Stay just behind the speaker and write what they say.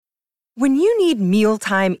When you need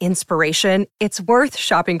mealtime inspiration, it's worth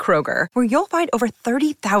shopping Kroger, where you'll find over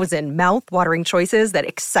 30,000 mouth-watering choices that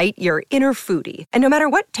excite your inner foodie. And no matter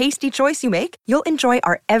what tasty choice you make, you'll enjoy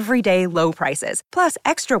our everyday low prices, plus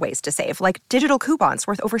extra ways to save, like digital coupons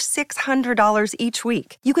worth over $600 each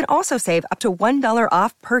week. You can also save up to $1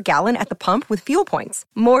 off per gallon at the pump with fuel points.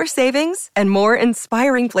 More savings and more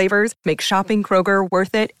inspiring flavors make shopping Kroger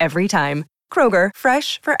worth it every time. Kroger,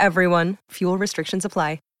 fresh for everyone. Fuel restrictions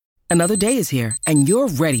apply. Another day is here, and you're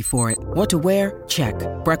ready for it. What to wear? Check.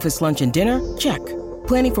 Breakfast, lunch, and dinner? Check.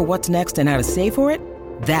 Planning for what's next and how to save for it?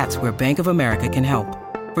 That's where Bank of America can help.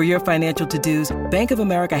 For your financial to-dos, Bank of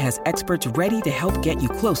America has experts ready to help get you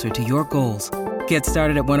closer to your goals. Get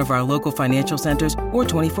started at one of our local financial centers or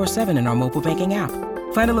 24/7 in our mobile banking app.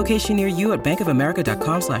 Find a location near you at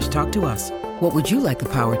bankofamerica.com/talktous. What would you like the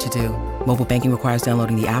power to do? Mobile banking requires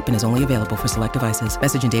downloading the app and is only available for select devices.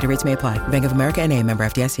 Message and data rates may apply. Bank of America N.A., member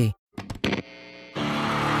FDIC.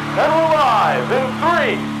 And we're live in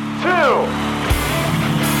 3, 2.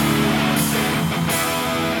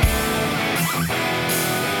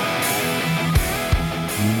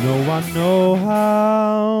 You know I know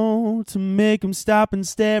how to make them stop and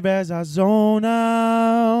stare as I zone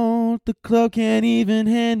out. The club can't even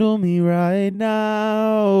handle me right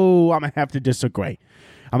now. I'm going to have to disagree.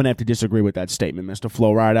 I'm going to have to disagree with that statement, Mr.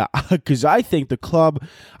 Flowrider, because I think the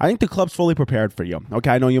club's fully prepared for you. Okay,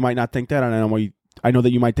 I know you might not think that, and I know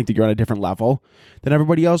that you might think that you're on a different level than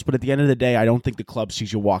everybody else, but at the end of the day, I don't think the club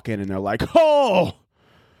sees you walk in and they're like, oh,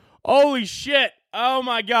 holy shit, oh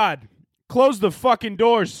my God, close the fucking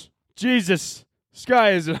doors. Jesus, this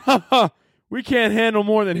guy is, we can't handle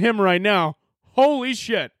more than him right now. Holy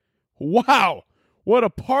shit, wow, what a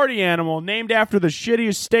party animal named after the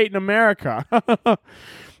shittiest state in America.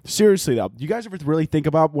 Seriously though, you guys ever really think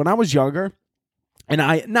about when I was younger? And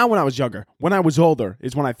not when I was younger, when I was older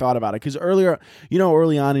is when I thought about it. Because early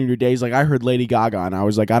on in your days, like I heard Lady Gaga and I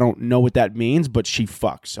was like, I don't know what that means, but she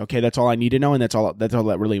fucks. Okay, that's all I need to know, and that's all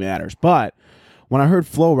that really matters. But when I heard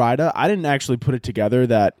Flo Rida, I didn't actually put it together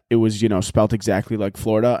that it was, spelt exactly like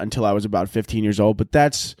Florida until I was about 15 years old. But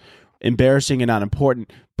that's embarrassing and not important.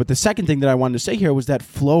 But the second thing that I wanted to say here was that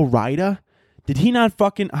Flo Rida, did he not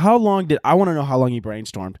fucking, I want to know how long he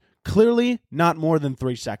brainstormed. Clearly, not more than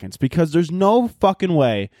 3 seconds, because there's no fucking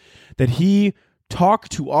way that he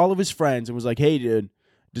talked to all of his friends and was like, hey, dude,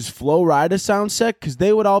 does Flo Rida sound sick? Because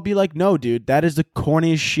they would all be like, no, dude, that is the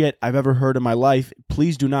corniest shit I've ever heard in my life.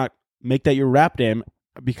 Please do not make that your rap name,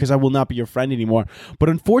 because I will not be your friend anymore. But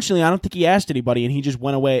unfortunately, I don't think he asked anybody, and he just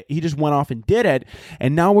went away. He just went off and did it,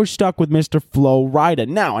 and now we're stuck with Mr. Flo Rida.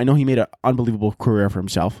 Now, I know he made an unbelievable career for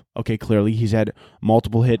himself. Okay, clearly, he's had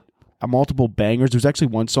multiple bangers. There's actually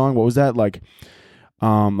one song. What was that? Like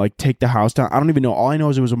Take the House Down. I don't even know. All I know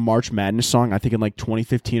is it was a March Madness song, I think in like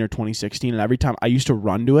 2015 or 2016. And every time I used to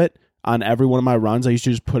run to it on every one of my runs, I used to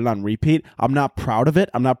just put it on repeat. I'm not proud of it.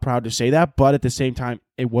 I'm not proud to say that. But at the same time,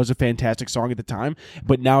 it was a fantastic song at the time.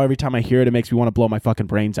 But now every time I hear it, it makes me want to blow my fucking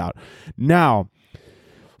brains out. Now,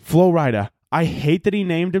 Flo Rida, I hate that he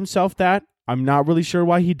named himself that. I'm not really sure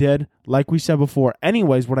why he did, like we said before.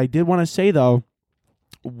 Anyways, what I did want to say, though,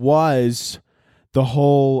 was the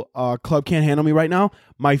whole club can't handle me right now.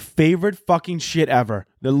 My favorite fucking shit ever.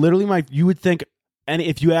 You would think, and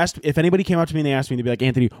if anybody came up to me and they asked me, they'd be like,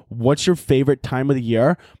 Anthony, what's your favorite time of the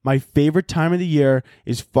year? My favorite time of the year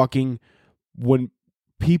is fucking when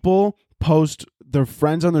people post their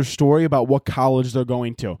friends on their story about what college they're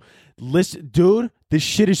going to. Listen, dude, this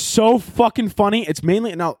shit is so fucking funny. It's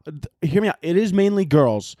mainly, now, hear me out. It is mainly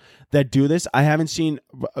girls that do this. I haven't seen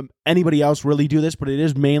anybody else really do this, but it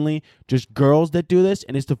is mainly just girls that do this,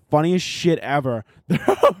 and it's the funniest shit ever.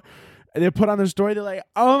 They put on their story, they're like,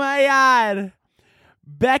 oh my God,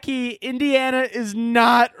 Becky, Indiana is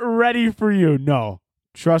not ready for you. No,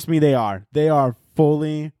 trust me, they are. They are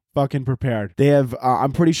fully fucking prepared. They have,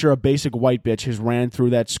 I'm pretty sure a basic white bitch has ran through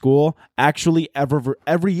that school actually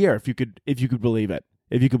every year, if you could believe it.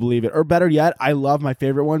 If you could believe it. Or better yet, I love my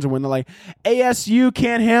favorite ones, and when they're like, ASU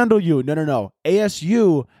can't handle you. No.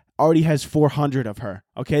 ASU already has 400 of her.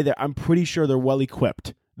 Okay? I'm pretty sure they're well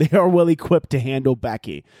equipped. They are well equipped to handle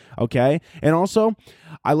Becky. Okay? And also,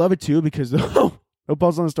 I love it too because they'll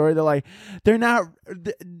post on the story, they're like, they're not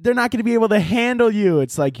going to be able to handle you.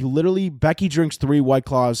 It's like, you literally, Becky drinks 3 White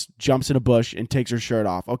Claws, jumps in a bush, and takes her shirt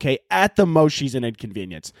off. Okay, at the most, she's an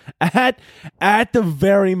inconvenience. At the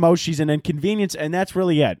very most, she's an inconvenience, and that's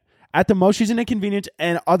really it. At the most, she's an inconvenience,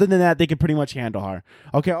 and other than that, they can pretty much handle her.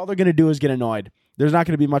 Okay, all they're going to do is get annoyed. There's not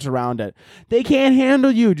going to be much around it. They can't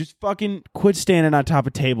handle you. Just fucking quit standing on top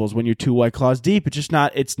of tables when you're 2 White Claws deep.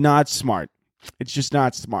 It's not smart. It's just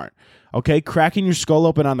not smart. Okay, cracking your skull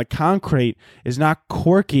open on the concrete is not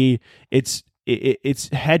quirky. It's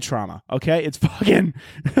head trauma. Okay, it's fucking,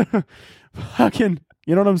 fucking.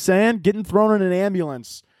 You know what I'm saying? Getting thrown in an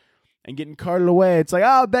ambulance and getting carted away. It's like,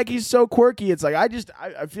 oh, Becky's so quirky. It's like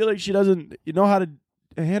I feel like she doesn't know how to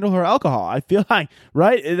handle her alcohol. I feel like,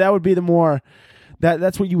 right? That would be the more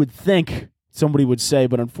that's what you would think somebody would say,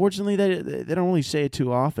 but unfortunately they don't really say it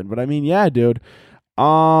too often. But I mean, yeah, dude.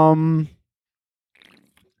 Sorry,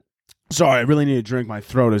 I really need a drink. My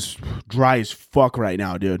throat is dry as fuck right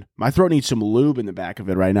now, dude. My throat needs some lube in the back of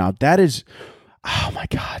it right now. That is, oh my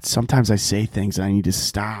God. Sometimes I say things and I need to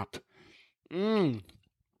stop.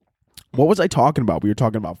 What was I talking about? We were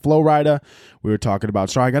talking about Flow Rider. We were talking about,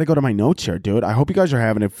 sorry, I got to go to my notes here, dude. I hope you guys are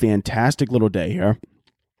having a fantastic little day here.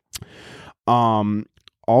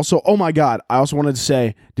 Also, oh my God, I also wanted to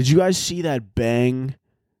say, did you guys see that Bang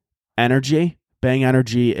Energy? Bang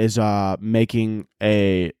Energy is making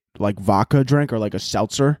a like vodka drink or like a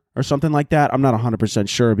seltzer or something like that. I'm not 100%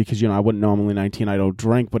 sure because, I wouldn't know. I'm only 19. I don't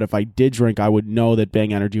drink. But if I did drink, I would know that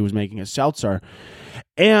Bang Energy was making a seltzer.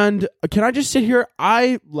 And can I just sit here?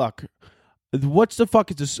 Look, what's the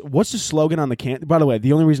fuck is this? What's the slogan on the can? By the way,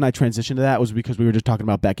 the only reason I transitioned to that was because we were just talking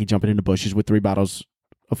about Becky jumping into bushes with 3 bottles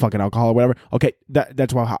of fucking alcohol or whatever. Okay,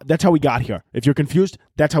 that's how we got here. If you're confused,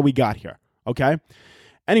 that's how we got here. Okay?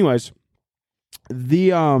 Anyways,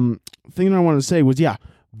 the thing that I wanted to say was, yeah,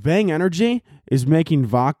 Bang Energy is making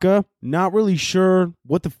vodka. Not really sure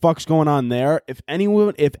what the fuck's going on there. If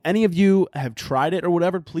any of you have tried it or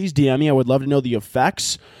whatever, please DM me. I would love to know the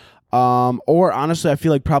effects. Or honestly, I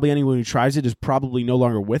feel like probably anyone who tries it is probably no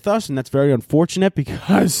longer with us, and that's very unfortunate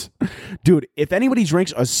because, dude, if anybody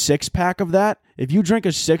drinks a 6-pack of that, if you drink a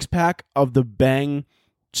 6-pack of the Bang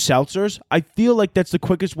seltzers, I feel like that's the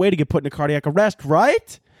quickest way to get put in a cardiac arrest,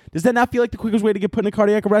 right? Does that not feel like the quickest way to get put in a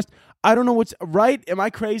cardiac arrest? I don't know what's right. Am I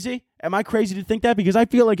crazy? Am I crazy to think that? Because I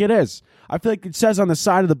feel like it is. I feel like it says on the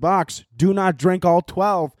side of the box, do not drink all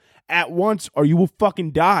 12 at once or you will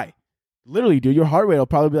fucking die. Literally, dude, your heart rate will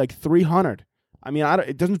probably be like 300. I mean,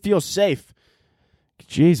 it doesn't feel safe.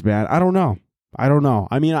 Jeez, man, I don't know.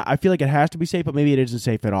 I mean, I feel like it has to be safe, but maybe it isn't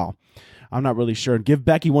safe at all. I'm not really sure. Give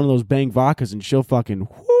Becky one of those Bang vodkas and she'll fucking,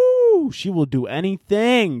 she will do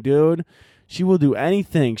anything, dude. She will do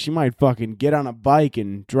anything. She might fucking get on a bike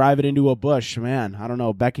and drive it into a bush. Man, I don't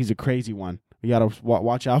know. Becky's a crazy one. You got to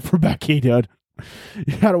watch out for Becky, dude.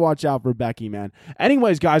 You got to watch out for Becky, man.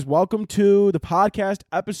 Anyways, guys, welcome to the podcast,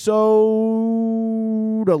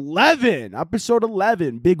 episode 11. Episode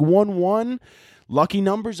 11. Big 1-1. Lucky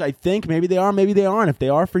numbers, I think. Maybe they are, maybe they aren't. If they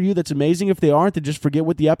are for you, that's amazing. If they aren't, then just forget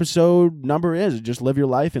what the episode number is. Just live your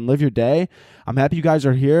life and live your day. I'm happy you guys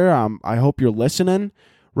are here. I hope you're listening.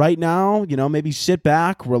 Right now, maybe sit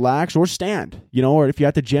back, relax, or stand, or if you're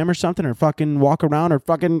at the gym or something, or fucking walk around, or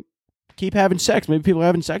fucking keep having sex. Maybe people are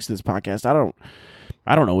having sex to this podcast. I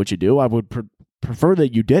don't know what you do. I would prefer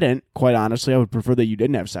that you didn't, quite honestly. I would prefer that you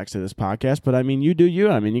didn't have sex to this podcast, but I mean, you do you.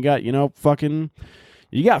 I mean, you got, you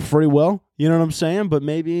got free will, you know what I'm saying? But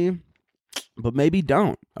maybe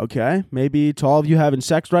don't, okay? Maybe to all of you having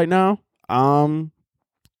sex right now,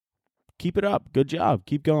 keep it up. Good job.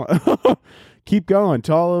 Keep going. Keep going.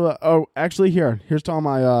 To all of actually here's to all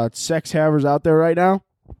my sex havers out there right now.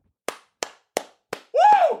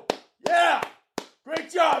 Woo! Yeah!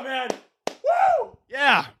 Great job, man. Woo!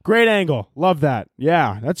 Yeah. Great angle. Love that.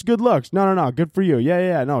 Yeah, that's good looks. No. Good for you.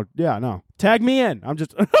 Yeah. No. Tag me in. I'm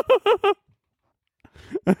just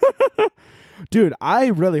Dude, I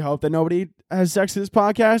really hope that nobody has sex to this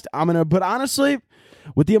podcast. But honestly,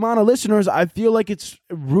 with the amount of listeners, I feel like it's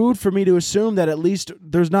rude for me to assume that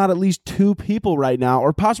there's not at least 2 people right now,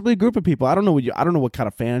 or possibly a group of people. I don't know what kind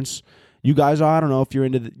of fans you guys are. I don't know if you're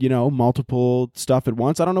into multiple stuff at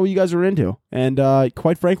once. I don't know what you guys are into, and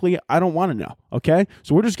quite frankly, I don't want to know. Okay,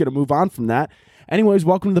 so we're just gonna move on from that. Anyways,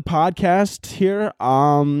 welcome to the podcast. Here,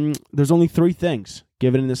 there's only 3 things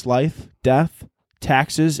given in this life: death,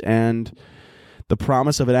 taxes, and the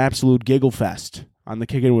promise of an absolute giggle fest. On the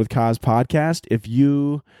Kickin' with Kaz podcast. If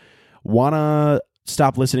you want to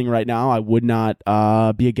stop listening right now, I would not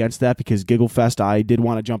be against that, because Giggle Fest, I did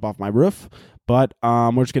want to jump off my roof, but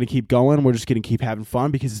we're just going to keep going. We're just going to keep having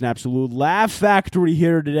fun because it's an absolute laugh factory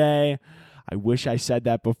here today. I wish I said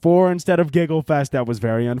that before instead of Giggle Fest. That was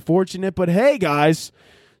very unfortunate, but hey, guys,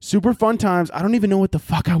 super fun times. I don't even know what the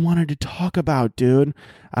fuck I wanted to talk about, dude.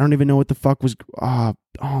 I don't even know what the fuck was... oh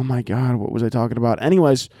my God, what was I talking about?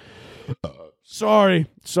 Anyways... Sorry,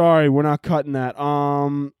 we're not cutting that.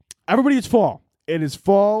 Everybody, it's fall. It is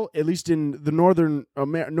fall, at least in the North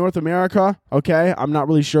America. Okay, I'm not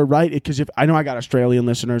really sure, right? Because if I know I got Australian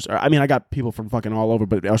listeners. I mean, I got people from fucking all over,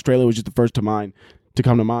 but Australia was just the first to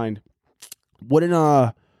come to mind. What in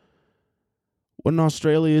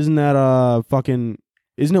Australia isn't that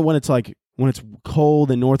isn't it when it's cold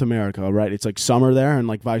in North America, right? It's like summer there and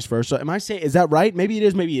like vice versa. Is that right? Maybe it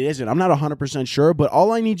is, maybe it isn't. I'm not 100% sure, but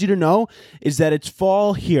all I need you to know is that it's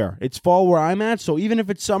fall here. It's fall where I'm at. So even if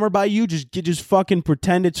it's summer by you, just fucking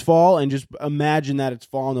pretend it's fall and just imagine that it's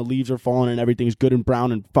fall and the leaves are falling and everything's good and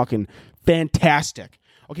brown and fucking fantastic.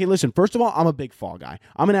 Okay, listen, first of all, I'm a big fall guy.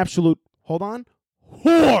 I'm an absolute, whore.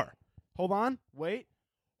 Hold on, wait.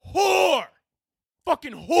 Whore.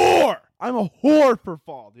 Fucking whore. I'm a whore for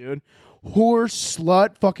fall, dude. Whore,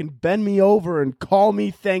 slut, fucking bend me over and call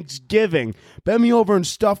me Thanksgiving. Bend me over and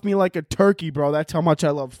stuff me like a turkey, bro. That's how much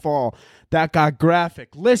I love fall. That got graphic.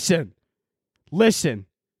 Listen.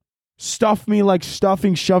 Stuff me like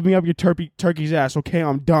stuffing, shove me up your turkey's ass. Okay,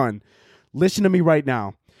 I'm done. Listen to me right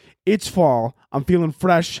now. It's fall. I'm feeling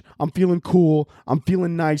fresh. I'm feeling cool. I'm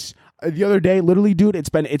feeling nice. The other day, literally, dude, it's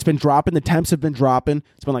been dropping. The temps have been dropping.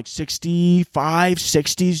 It's been like 65,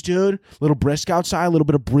 60s, dude. Little brisk outside, a little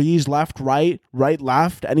bit of breeze, left, right,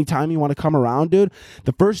 left. Anytime you want to come around, dude.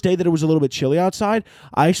 The first day that it was a little bit chilly outside,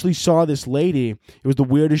 I actually saw this lady. It was the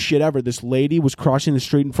weirdest shit ever. This lady was crossing the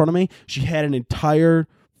street in front of me. She had an entire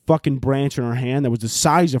fucking branch in her hand that was the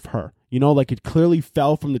size of her. You know, like it clearly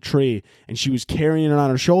fell from the tree and she was carrying it on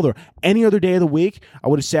her shoulder. Any other day of the week, I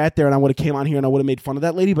would have sat there and I would have came on here and I would have made fun of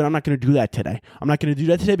that lady, but I'm not going to do that today. I'm not going to do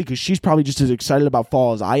that today because she's probably just as excited about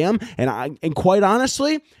fall as I am. And quite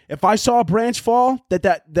honestly, if I saw a branch fall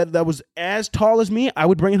that was as tall as me, I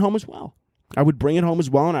would bring it home as well.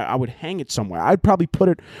 And I would hang it somewhere. I'd probably put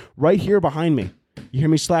it right here behind me. You hear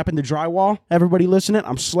me slapping the drywall? Everybody listening?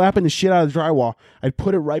 I'm slapping the shit out of the drywall. I'd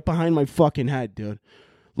put it right behind my fucking head, dude.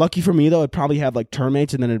 Lucky for me, though, it'd probably have like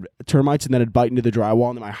termites and then it'd bite into the drywall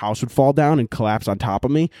and then my house would fall down and collapse on top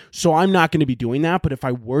of me. So I'm not going to be doing that. But if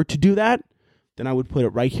I were to do that, then I would put it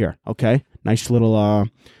right here. Okay, nice little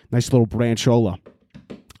branchola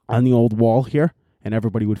on the old wall here, and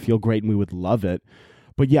everybody would feel great and we would love it.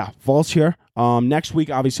 But yeah, fall's here. Next week,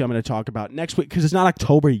 obviously, I'm going to talk about next week because it's not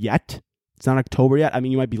October yet. I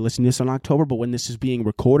mean, you might be listening to this in October, but when this is being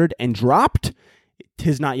recorded and dropped, it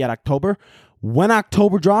is not yet October. When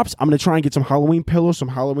October drops, I'm going to try and get some Halloween pillows, some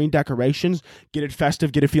Halloween decorations, get it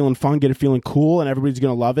festive, get it feeling fun, get it feeling cool, and everybody's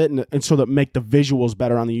going to love it, and so that make the visuals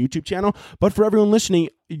better on the YouTube channel. But for everyone listening,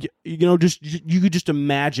 you could just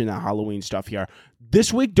imagine that Halloween stuff here.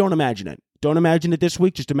 This week, don't imagine it. Don't imagine it this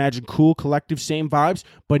week. Just imagine cool, collective, same vibes.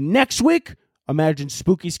 But next week, imagine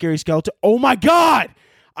spooky, scary skeleton. Oh my God!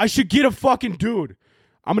 I should get a fucking dude.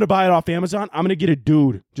 I'm going to buy it off Amazon. I'm going to get a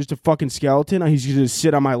dude, just a fucking skeleton. He's going to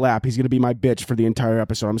sit on my lap. He's going to be my bitch for the entire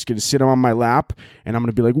episode. I'm just going to sit him on my lap, and I'm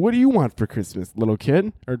going to be like, what do you want for Christmas, little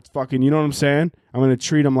kid? Or fucking, you know what I'm saying? I'm going to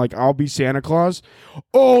treat him like I'll be Santa Claus.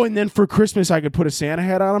 Oh, and then for Christmas, I could put a Santa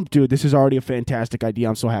hat on him. Dude, this is already a fantastic idea.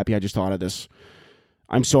 I'm so happy I just thought of this.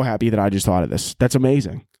 That's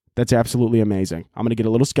amazing. That's absolutely amazing. I'm going to get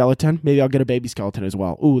a little skeleton. Maybe I'll get a baby skeleton as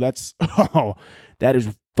well. Ooh, that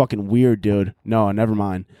is fucking weird, dude. No, never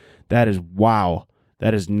mind. That is wow.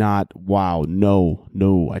 That is not wow.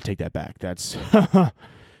 No, I take that back. That's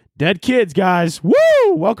dead kids, guys. Woo!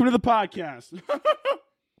 Welcome to the podcast.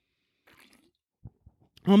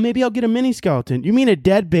 Oh, maybe I'll get a mini skeleton. You mean a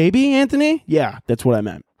dead baby, Anthony? Yeah, that's what I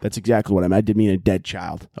meant. That's exactly what I meant. I didn't mean a dead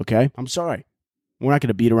child, okay? I'm sorry. We're not going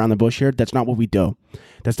to beat around the bush here. That's not what we do.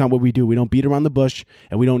 We don't beat around the bush,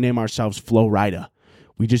 and we don't name ourselves Flo Rida.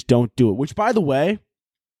 We just don't do it. Which, by the way,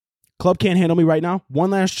 club can't handle me right now.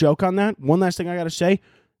 One last joke on that. One last thing I got to say.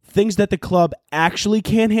 Things that the club actually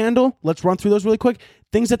can't handle. Let's run through those really quick.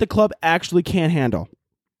 Things that the club actually can't handle.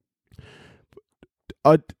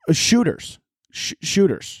 Shooters.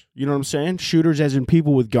 Shooters. You know what I'm saying? Shooters as in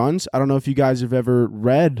people with guns. I don't know if you guys have ever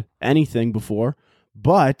read anything before,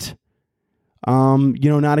 but...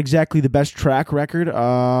 not exactly the best track record.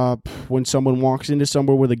 When someone walks into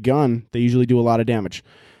somewhere with a gun, they usually do a lot of damage.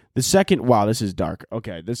 The second, wow, this is dark.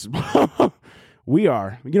 Okay, this is, we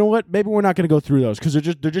are. You know what? Maybe we're not going to go through those because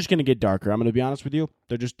they're just going to get darker. I'm going to be honest with you.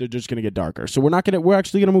 They're just going to get darker. So we're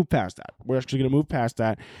actually going to move past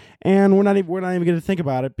that. And we're not even going to think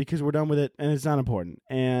about it because we're done with it and it's not important.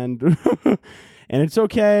 And and it's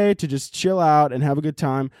okay to just chill out and have a good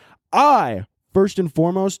time. First and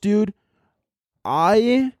foremost, dude.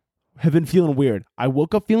 I have been feeling weird. I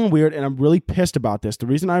woke up feeling weird, and I'm really pissed about this. The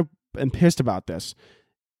reason I am pissed about this,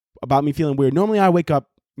 about me feeling weird. Normally, I wake up,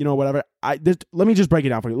 whatever. Let me just break it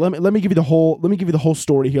down for you. Let me give you the whole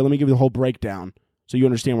story here. Let me give you the whole breakdown so you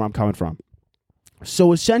understand where I'm coming from.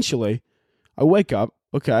 So essentially, I wake up,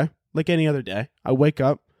 okay, like any other day. I wake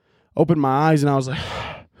up, open my eyes, and I was like,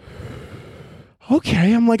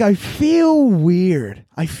 okay. I'm like, I feel weird.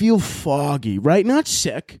 I feel foggy, right? Not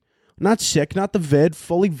sick, not the vid,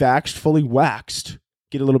 fully vaxxed, fully waxed.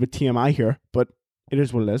 Get a little bit TMI here, but it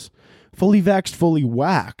is what it is. Fully vaxxed, fully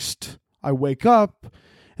waxed. I wake up,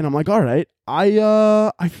 and I'm like, all right,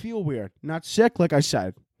 I feel weird. Not sick, like I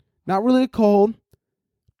said. Not really cold.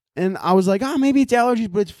 And I was like, maybe it's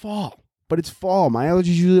allergies, but it's fall. My allergies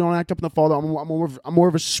usually don't act up in the fall. I'm more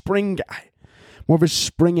of a spring guy. More of a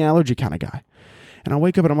spring allergy kind of guy. And I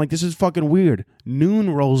wake up and I'm like, this is fucking weird. Noon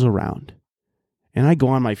rolls around. And I go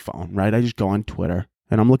on my phone, right? I just go on Twitter.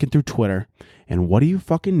 And I'm looking through Twitter. And what do you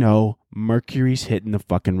fucking know? Mercury's hitting the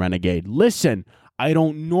fucking Renegade. Listen, I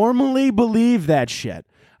don't normally believe that shit.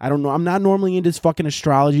 I don't know. I'm not normally into this fucking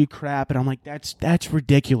astrology crap. And I'm like, that's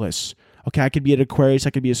ridiculous. Okay, I could be an Aquarius,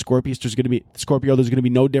 I could be a Scorpio. There's going to be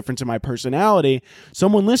no difference in my personality.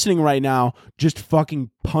 Someone listening right now just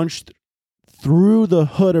fucking punched through the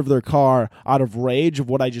hood of their car out of rage of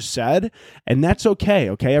what I just said, and that's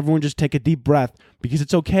okay, okay? Everyone just take a deep breath, because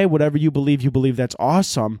it's okay. Whatever you believe, that's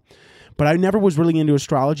awesome. But I never was really into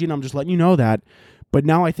astrology, and I'm just letting you know that. But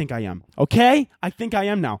now I think I am, okay? I think I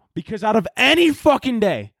am now, because out of any fucking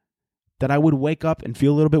day that I would wake up and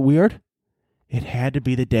feel a little bit weird, it had to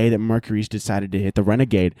be the day that Mercury's decided to hit the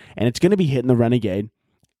Renegade. And it's going to be hitting the Renegade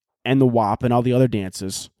and the WAP and all the other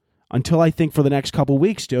dances until I think for the next couple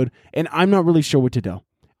weeks, dude. And I'm not really sure what to do.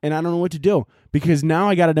 And I don't know what to do, because now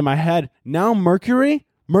I got it in my head. Now Mercury's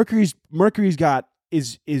got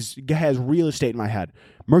has real estate in my head.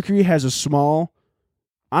 Mercury has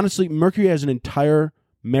Mercury has an entire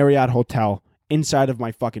Marriott hotel inside of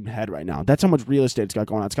my fucking head right now. That's how much real estate it's got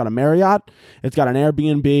going on. It's got a Marriott, it's got an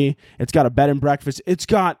Airbnb, it's got a bed and breakfast, it's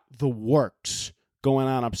got the works going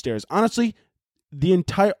on upstairs. Honestly,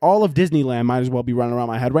 all of Disneyland might as well be running around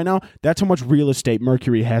my head right now. That's how much real estate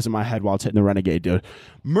Mercury has in my head while it's hitting the Renegade, dude.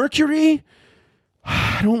 Mercury,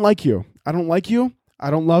 I don't like you. I don't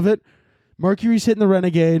love it. Mercury's hitting the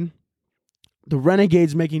Renegade. The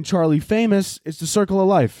Renegade's making Charlie famous. It's the circle of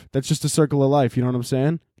life. That's just the circle of life. You know what I'm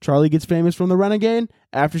saying? Charlie gets famous from the Renegade.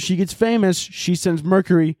 After she gets famous, she sends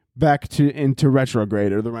Mercury back into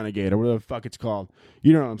retrograde, or the Renegade, or whatever the fuck it's called.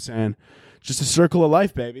 You know what I'm saying? Just a circle of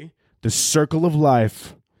life, baby. The circle of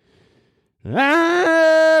life.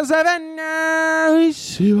 I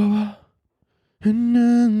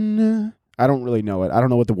don't really know it. I don't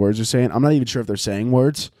know what the words are saying. I'm not even sure if they're saying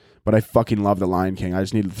words. But I fucking love The Lion King. I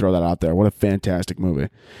just need to throw that out there. What a fantastic movie.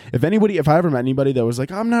 If I ever met anybody that was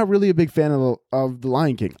like, I'm not really a big fan of The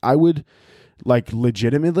Lion King, I would, like,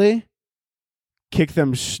 legitimately kick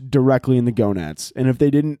them directly in the gonads. And if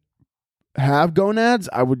they didn't have gonads,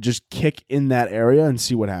 I would just kick in that area and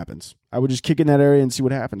see what happens.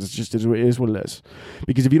 It's just it is what it is.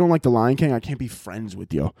 Because if you don't like The Lion King, I can't be friends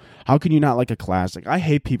with you. How can you not like a classic? I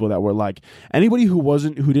hate people that were like, anybody who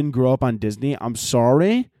didn't grow up on Disney, I'm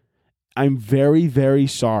sorry. I'm very, very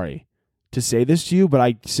sorry to say this to you, but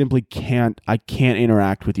I simply can't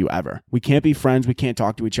interact with you ever. We can't be friends, we can't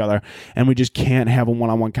talk to each other, and we just can't have a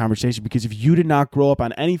one-on-one conversation, because if you did not grow up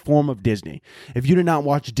on any form of Disney, if you did not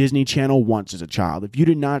watch Disney Channel once as a child, if you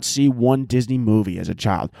did not see one Disney movie as a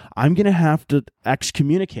child, I'm going to have to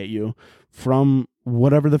excommunicate you from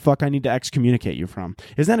whatever the fuck I need to excommunicate you from.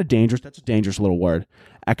 Isn't that that's a dangerous little word,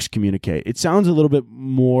 excommunicate. It sounds a little bit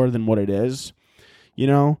more than what it is, you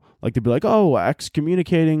know? Like, they'd be like, oh,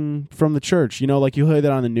 excommunicating from the church. You know, like you heard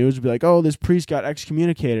that on the news. It'd be like, oh, this priest got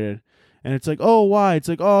excommunicated. And it's like, oh, why? It's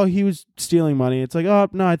like, oh, he was stealing money. It's like, oh,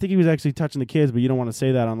 no, I think he was actually touching the kids, but you don't want to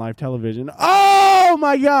say that on live television. Oh,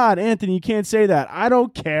 my God, Anthony, you can't say that. I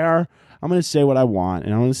don't care. I'm going to say what I want,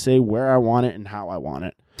 and I'm going to say where I want it and how I want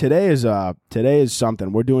it. Today is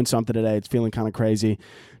something. We're doing something today. It's feeling kind of crazy.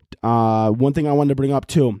 One thing I wanted to bring up,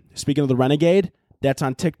 too, speaking of the Renegade, that's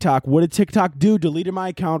on TikTok. What did TikTok do? Deleted my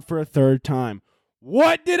account for a third time.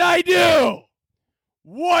 What did I do?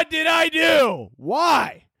 Why?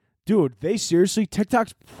 Dude, they seriously,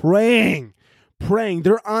 TikTok's praying.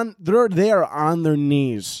 They are on their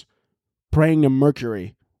knees praying to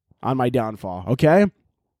Mercury on my downfall, okay?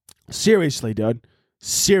 Seriously, dude.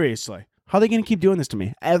 Seriously. How are they going to keep doing this to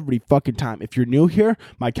me every fucking time? If you're new here,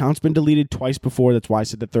 my account's been deleted twice before. That's why I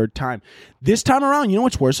said the third time. This time around, you know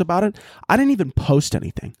what's worse about it? I didn't even post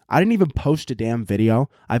anything. I didn't even post a damn video.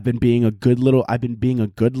 I've been being a good little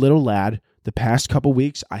lad the past couple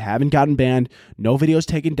weeks. I haven't gotten banned. No videos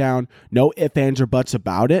taken down. No ifs, ands, or buts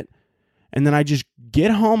about it. And then I just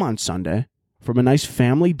get home on Sunday from a nice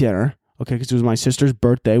family dinner. Okay, because it was my sister's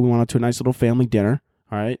birthday. We went out to a nice little family dinner.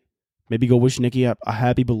 All right. Maybe go wish Nikki a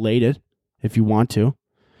happy belated. if you want to.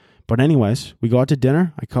 But anyways, we go out to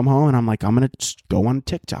dinner. I come home and I'm like, I'm going to go on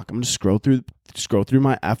TikTok. I'm going to scroll through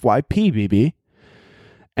my FYP, BB.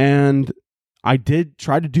 And I did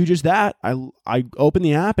try to do just that. I open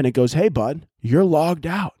the app and it goes, hey, bud, you're logged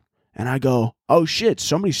out. And I go, oh, shit,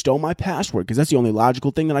 somebody stole my password, because that's the only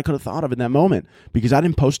logical thing that I could have thought of in that moment, because I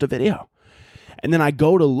didn't post a video. And then I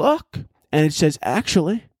go to look and it says,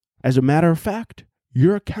 actually, as a matter of fact,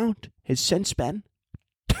 your account has since been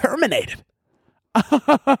terminated.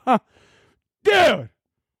 Dude,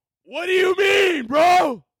 what do you mean,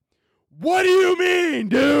 bro? What do you mean,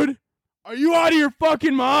 dude? Are you out of your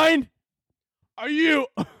fucking mind? Are you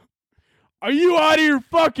out of your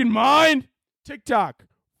fucking mind? TikTok,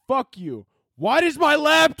 fuck you. Why does my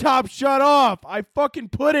laptop shut off? I fucking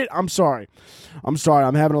put it. I'm sorry. I'm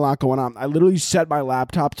having a lot going on. I literally set my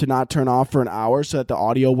laptop to not turn off for an hour so that the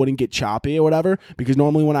audio wouldn't get choppy or whatever. Because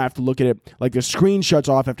normally when I have to look at it, like the screen shuts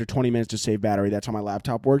off after 20 minutes to save battery. That's how my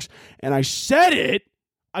laptop works. And I set it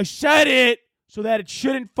so that it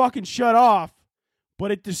shouldn't fucking shut off.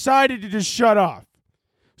 But it decided to just shut off.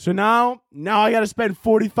 So now I got to spend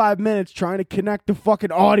 45 minutes trying to connect the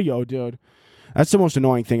fucking audio, dude. That's the most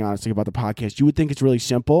annoying thing, honestly, about the podcast. You would think it's really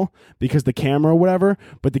simple because the camera or whatever,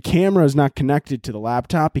 but the camera is not connected to the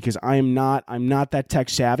laptop because I'm not that tech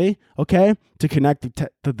savvy, okay? To connect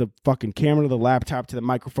the fucking camera to the laptop, to the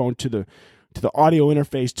microphone, to the audio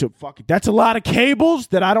interface, to fucking... That's a lot of cables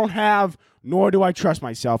that I don't have, nor do I trust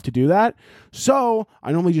myself to do that. So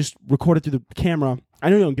I normally just record it through the camera. I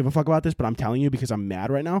know you don't give a fuck about this, but I'm telling you because I'm mad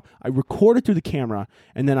right now. I record it through the camera,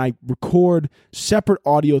 and then I record separate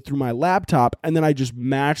audio through my laptop, and then I just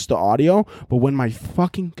match the audio. But when my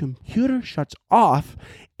fucking computer shuts off,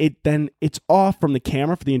 it's off from the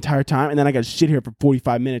camera for the entire time, and then I got to sit here for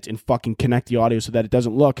 45 minutes and fucking connect the audio so that it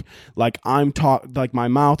doesn't look like like my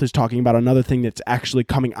mouth is talking about another thing that's actually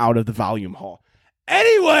coming out of the volume hole.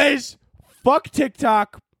 Anyways, fuck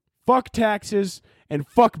TikTok, fuck taxes, and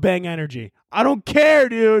fuck Bang Energy. I don't care,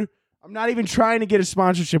 dude. I'm not even trying to get a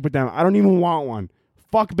sponsorship with them. I don't even want one.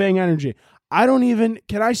 Fuck Bang Energy.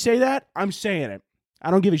 Can I say that? I'm saying it.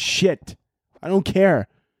 I don't give a shit. I don't care.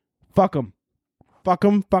 Fuck them. Fuck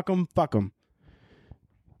them, fuck them, fuck them.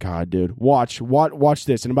 God, dude. Watch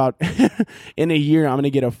this. In a year, I'm going to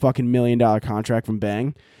get a fucking $1 million contract from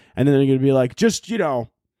Bang. And then they're going to be like, just,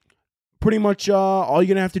 pretty much all you're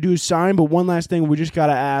going to have to do is sign. But one last thing, we just got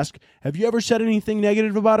to ask, have you ever said anything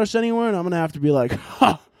negative about us anywhere? And I'm going to have to be like,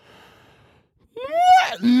 what?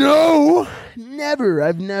 No,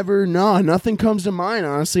 never. No, nothing comes to mind,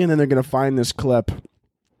 honestly. And then they're going to find this clip.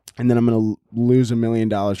 And then I'm going to lose $1 million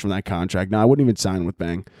from that contract. Now, I wouldn't even sign with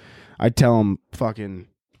Bang. I'd tell them, fucking,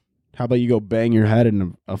 how about you go bang your head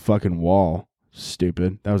in a fucking wall?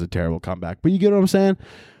 Stupid. That was a terrible comeback. But you get what I'm saying?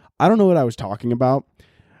 I don't know what I was talking about.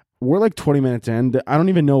 We're like 20 minutes in. I don't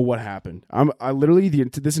even know what happened. I literally,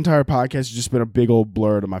 this entire podcast has just been a big old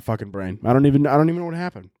blur to my fucking brain. I don't even know what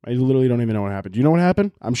happened. I literally don't even know what happened. Do you know what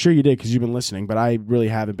happened? I'm sure you did because you've been listening, but I really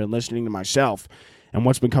haven't been listening to myself and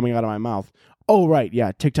what's been coming out of my mouth. Oh, right.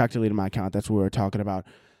 Yeah. TikTok deleted my account. That's what we were talking about.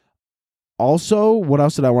 Also, what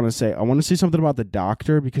else did I want to say? I want to say something about the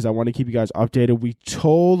doctor because I want to keep you guys updated.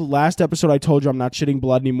 Last episode, I told you I'm not shitting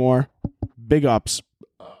blood anymore. Big ups.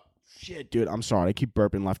 Shit, dude, I'm sorry. I keep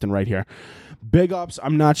burping left and right here. Big ups.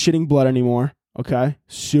 I'm not shitting blood anymore. Okay?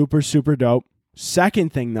 Super, super dope.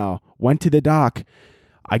 Second thing, though, went to the doc.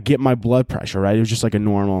 I get my blood pressure, right? It was just like a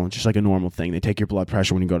normal thing. They take your blood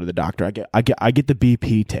pressure when you go to the doctor. I get the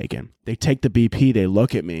BP taken. They take the BP, they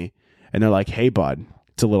look at me, and they're like, hey, bud,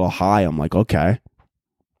 it's a little high. I'm like, okay.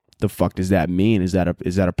 The fuck does that mean? Is that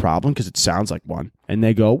a problem? Because it sounds like one. And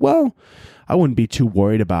they go, well, I wouldn't be too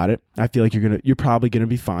worried about it. I feel like you're probably gonna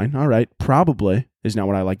be fine. All right, probably is not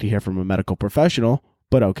what I like to hear from a medical professional,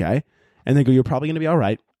 but okay. And they go, you're probably gonna be all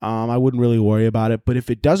right. I wouldn't really worry about it. But if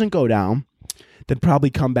it doesn't go down, then probably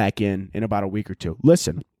come back in about a week or two.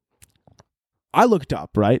 Listen, I looked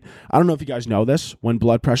up, right? I don't know if you guys know this. When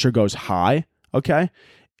blood pressure goes high, okay,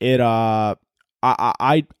 I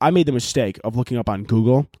made the mistake of looking up on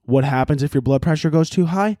Google what happens if your blood pressure goes too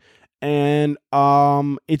high, and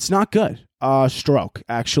it's not good. Stroke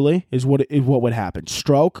actually is what would happen.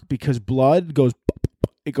 Stroke, because blood goes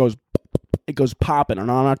popping. And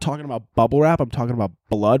I'm not talking about bubble wrap. I'm talking about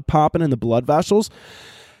blood popping in the blood vessels.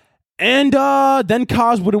 And then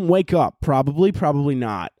Kaz wouldn't wake up. Probably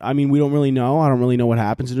not. I mean, we don't really know. I don't really know what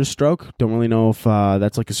happens in a stroke. Don't really know if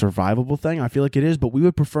that's like a survivable thing. I feel like it is, but we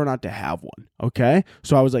would prefer not to have one. Okay?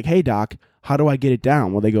 So I was like, hey, doc, how do I get it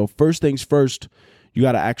down? Well, they go, first things first, you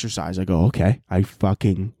got to exercise. I go, okay. I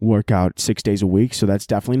fucking work out 6 days a week, so that's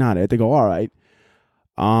definitely not it. They go, all right.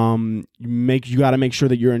 You got to make sure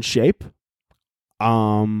that you're in shape.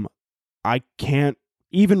 I can't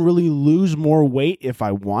even really lose more weight if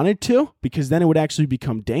I wanted to, because then it would actually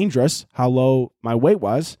become dangerous how low my weight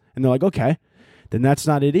was. And they're like, okay, then that's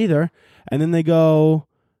not it either. And then they go,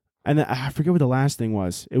 and then, I forget what the last thing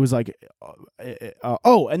was. It was like,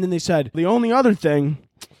 and then they said, the only other thing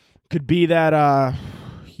could be that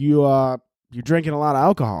you're drinking a lot of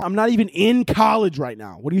alcohol. I'm not even in college right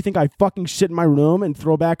now. What do you think? I fucking sit in my room and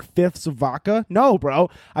throw back fifths of vodka? No, bro.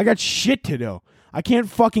 I got shit to do. I can't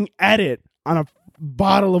fucking edit on a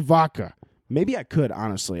bottle of vodka. Maybe I could,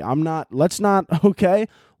 honestly. Let's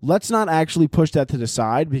not actually push that to the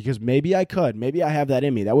side, because maybe I could. Maybe I have that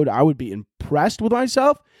in me. I would be impressed with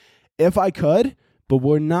myself if I could, but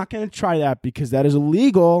we're not going to try that because that is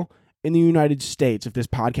illegal in the United States. If this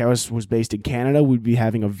podcast was based in Canada, we'd be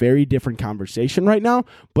having a very different conversation right now,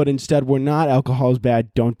 but instead we're not. Alcohol is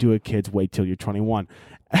bad. Don't do it, kids. Wait till you're 21.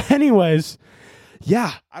 Anyways,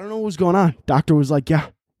 yeah, I don't know what was going on. Doctor was like, yeah,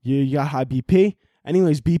 you got high BP.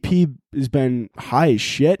 Anyways, BP has been high as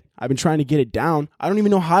shit. I've been trying to get it down. I don't even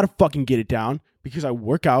know how to fucking get it down because I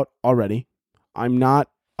work out already. I'm not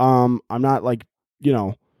like,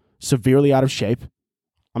 severely out of shape.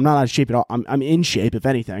 I'm not out of shape at all. I'm in shape, if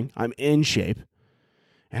anything. I'm in shape.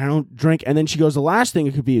 And I don't drink. And then she goes, the last thing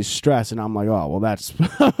it could be is stress. And I'm like, oh, well, that's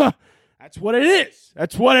that's what it is.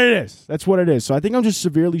 That's what it is. That's what it is. So I think I'm just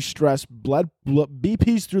severely stressed. Blood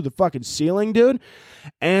BP's through the fucking ceiling, dude.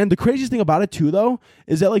 And the craziest thing about it, too, though,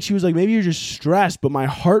 is that, like, she was like, maybe you're just stressed, but my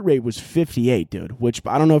heart rate was 58, dude, which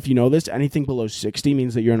I don't know if you know this. Anything below 60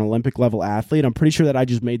 means that you're an Olympic-level athlete. I'm pretty sure that I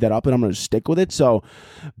just made that up, and I'm going to stick with it. So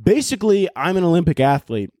basically, I'm an Olympic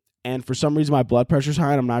athlete. And for some reason, my blood pressure's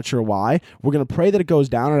high, and I'm not sure why. We're going to pray that it goes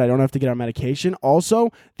down and I don't have to get on medication.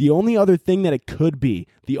 Also, the only other thing that it could be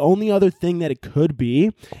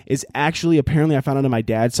is actually, apparently, I found out on my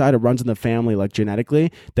dad's side, it runs in the family, like,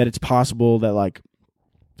 genetically, that it's possible that, like,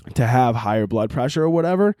 to have higher blood pressure or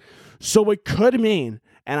whatever. So it could mean,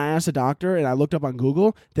 and I asked the doctor, and I looked up on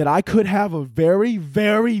Google, that I could have a very,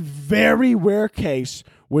 very, very rare case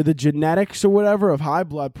where the genetics or whatever of high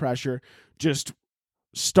blood pressure just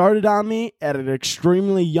started on me at an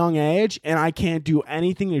extremely young age, and I can't do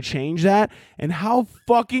anything to change that. And how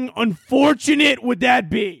fucking unfortunate would that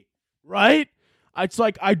be, right? It's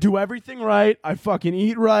like I do everything right, I fucking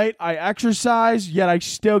eat right, I exercise, yet I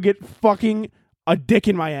still get fucking a dick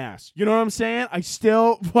in my ass. You know what I'm saying? I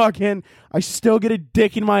still get a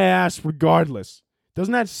dick in my ass regardless.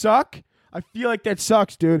 Doesn't that suck? I feel like that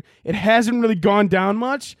sucks, dude. It hasn't really gone down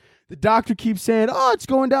much. The doctor keeps saying, oh, it's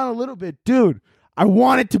going down a little bit. Dude, I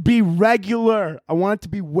want it to be regular. I want it to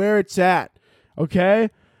be where it's at, okay?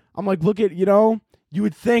 I'm like, look at, you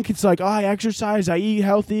would think it's like, oh, I exercise, I eat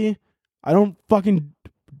healthy, I don't fucking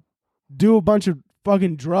do a bunch of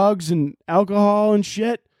fucking drugs and alcohol and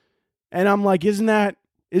shit. And I'm like, isn't that,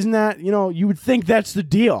 you would think that's the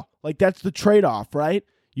deal. Like, that's the trade-off, right?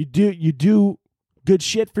 You do good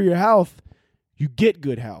shit for your health, you get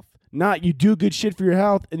good health. Not you do good shit for your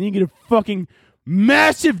health, and then you get a fucking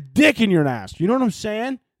massive dick in your ass. You know what I'm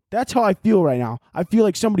saying? That's how I feel right now. I feel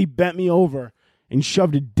like somebody bent me over and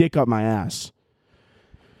shoved a dick up my ass.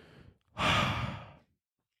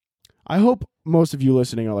 I hope most of you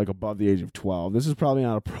listening are like above the age of 12. This is probably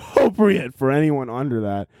not appropriate for anyone under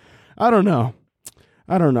that. I don't know.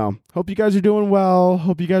 Hope you guys are doing well.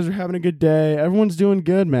 Hope you guys are having a good day. Everyone's doing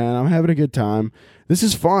good, man. I'm having a good time. This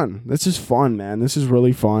is fun, man. This is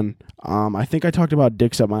really fun. I think I talked about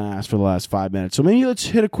dicks up my ass for the last 5 minutes. So maybe let's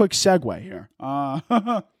hit a quick segue here.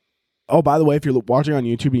 Oh, by the way, if you're watching on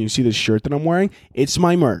YouTube and you see this shirt that I'm wearing, it's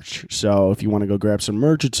my merch. So if you want to go grab some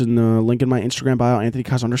merch, it's in the link in my Instagram bio,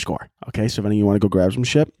 @AnthonyCos_. Okay, so if any of you want to go grab some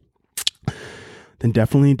shit, then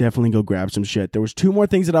definitely go grab some shit. There was 2 more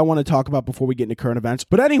things that I want to talk about before we get into current events.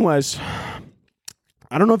 But anyways,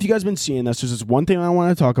 I don't know if you guys have been seeing this. There's this one thing I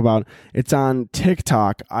want to talk about. It's on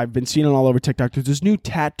TikTok. I've been seeing it all over TikTok. There's this new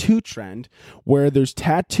tattoo trend where there's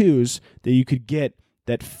tattoos that you could get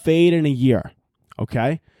that fade in a year.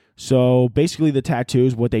 Okay? So basically the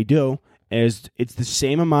tattoos, what they do is it's the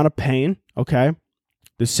same amount of pain, okay?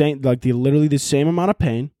 Literally the same amount of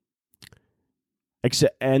pain,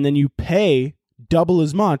 and then you pay double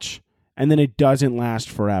as much, and then it doesn't last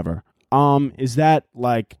forever. Is that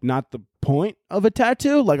like not the point of a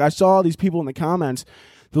tattoo? Like I saw all these people in the comments,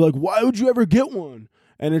 they're like, why would you ever get one?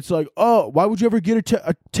 And it's like, oh, why would you ever get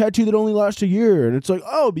a tattoo that only lasts a year? And it's like,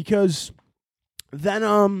 oh, because then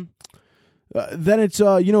it's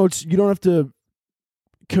it's you don't have to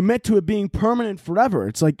commit to it being permanent forever.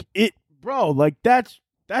 It's like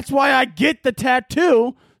that's why I get the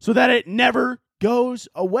tattoo, so that it never goes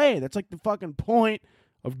away. That's like the fucking point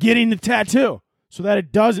of getting the tattoo, so that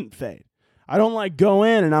it doesn't fade. I don't like go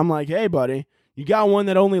in and I'm like, hey, buddy, you got one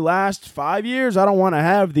that only lasts 5 years? I don't want to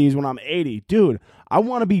have these when I'm 80. Dude, I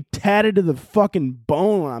want to be tatted to the fucking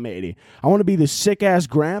bone when I'm 80. I want to be the sick-ass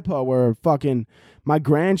grandpa where fucking my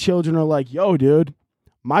grandchildren are like, yo, dude,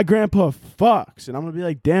 my grandpa fucks. And I'm going to be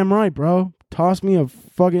like, damn right, bro. Toss me a,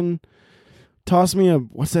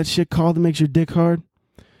 what's that shit called that makes your dick hard?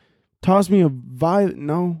 Toss me a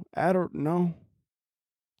no.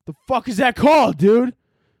 The fuck is that called, dude?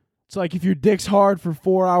 It's like if your dick's hard for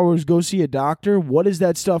 4 hours, go see a doctor. What is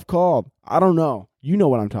that stuff called? I don't know. You know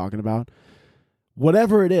what I'm talking about.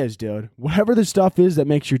 Whatever it is, dude. Whatever the stuff is that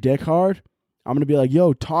makes your dick hard, I'm going to be like,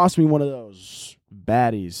 yo, toss me one of those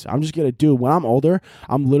baddies. I'm just going to do, when I'm older,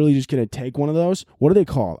 I'm literally just going to take one of those. What are they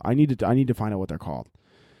called? I need to find out what they're called.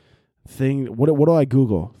 What do I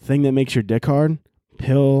Google? Thing that makes your dick hard?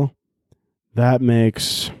 Pill that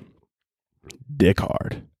makes dick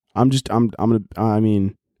hard. I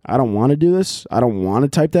don't want to do this. I don't want to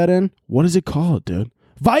type that in. What is it called, dude?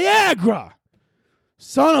 Viagra!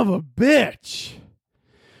 Son of a bitch.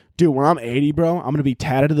 Dude, when I'm 80, bro, I'm going to be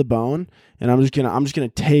tatted to the bone, and I'm just going to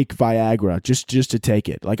take Viagra just to take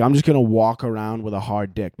it. Like, I'm just going to walk around with a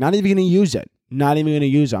hard dick. Not even going to use it. I'm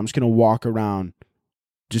just going to walk around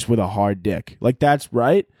just with a hard dick. Like, that's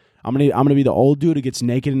right. I'm gonna be the old dude who gets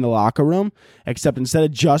naked in the locker room, except instead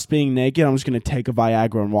of just being naked, I'm just going to take a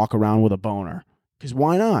Viagra and walk around with a boner. Because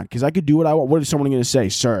why not? Because I could do what I want. What is someone going to say?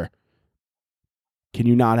 Sir, can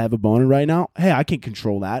you not have a boner right now? Hey, I can't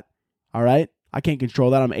control that. All right? I can't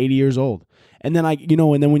control that. I'm 80 years old. And then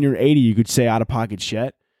and then when you're 80, you could say out of pocket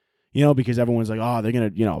shit, because everyone's like, oh, they're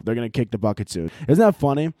going to kick the bucket soon. Isn't that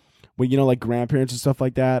funny? When, like grandparents and stuff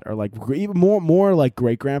like that, or like even more like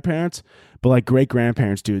great grandparents, but like great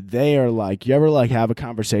grandparents, dude, they are like, you ever like have a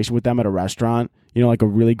conversation with them at a restaurant, like a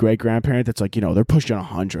really great grandparent that's like, they're pushing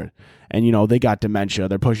 100 and, they got dementia,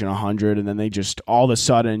 they're pushing 100. And then they just, all of a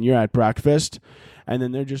sudden you're at breakfast and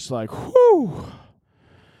then they're just like, whoo,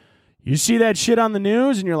 you see that shit on the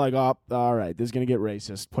news and you're like, oh, all right, this is going to get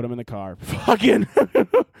racist. Put them in the car. Fucking.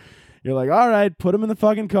 You're like, all right, put them in the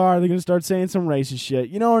fucking car. They're going to start saying some racist shit.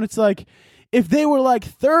 And it's like, if they were like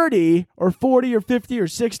 30 or 40 or 50 or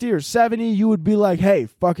 60 or 70, you would be like, hey,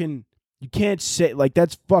 fucking, you can't say, like,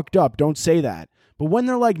 that's fucked up. Don't say that. But when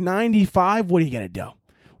they're like 95, what are you going to do?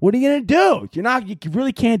 What are you going to do? You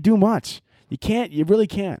really can't do much. You really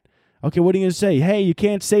can't. Okay, what are you going to say? Hey, you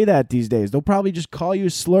can't say that these days. They'll probably just call you a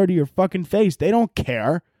slur to your fucking face. They don't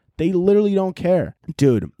care. They literally don't care.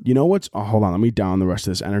 Dude, you know what's... Oh, hold on. Let me down the rest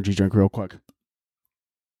of this energy drink real quick.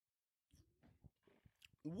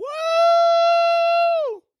 Woo!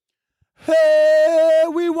 Hey,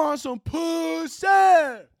 we want some pussy!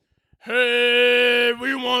 Hey,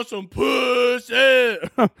 we want some pussy!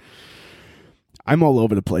 I'm all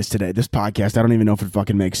over the place today. This podcast, I don't even know if it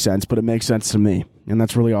fucking makes sense, but it makes sense to me. And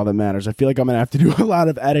that's really all that matters. I feel like I'm going to have to do a lot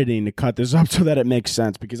of editing to cut this up so that it makes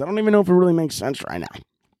sense, because I don't even know if it really makes sense right now.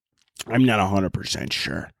 I'm not 100%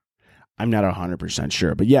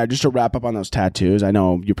 sure. But yeah, just to wrap up on those tattoos, I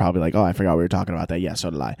know you're probably like, oh, I forgot we were talking about that. Yeah, so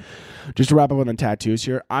did I. Just to wrap up on the tattoos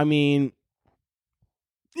here, I mean,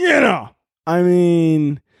 it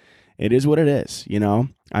is what it is,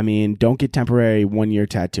 I mean, don't get temporary 1-year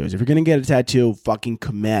tattoos. If you're going to get a tattoo, fucking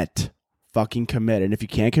commit. And if you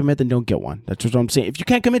can't commit, then don't get one. That's what I'm saying. If you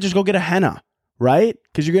can't commit, just go get a henna, right?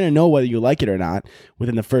 Because you're going to know whether you like it or not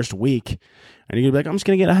within the first week. And you're going to be like, I'm just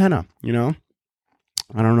going to get a henna,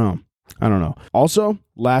 I don't know. Also,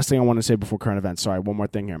 last thing I want to say before current events. Sorry, one more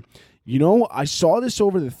thing here. I saw this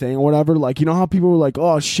over the thing or whatever. Like, how people were like,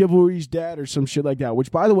 oh, chivalry's dead or some shit like that.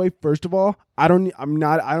 Which, by the way, first of all, I don't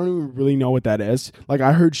even really know what that is. Like,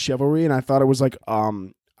 I heard chivalry and I thought it was like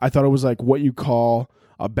what you call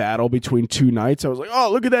a battle between two knights. I was like, oh,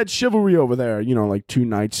 look at that chivalry over there. Like two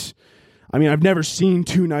knights. I mean, I've never seen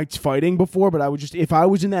two knights fighting before, but I would just, if I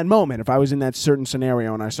was in that moment, if I was in that certain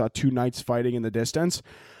scenario and I saw two knights fighting in the distance,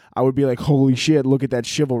 I would be like, holy shit, look at that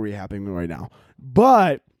chivalry happening right now.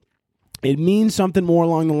 But it means something more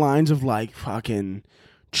along the lines of like fucking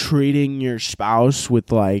treating your spouse with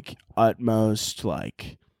like utmost,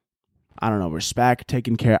 like, I don't know, respect,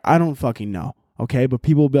 taking care. I don't fucking know. Okay. But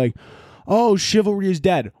people will be like, oh, chivalry is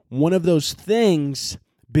dead. One of those things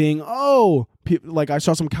being, like I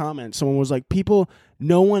saw some comments. Someone was like,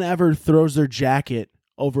 no one ever throws their jacket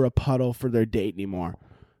over a puddle for their date anymore.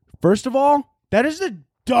 First of all, that is the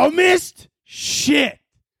dumbest shit.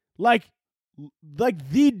 Like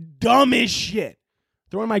the dumbest shit.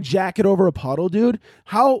 Throwing my jacket over a puddle, dude.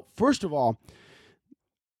 How, first of all,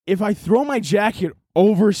 if I throw my jacket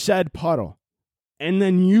over said puddle and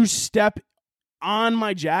then you step on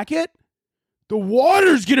my jacket, The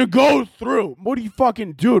water's going to go through. What do you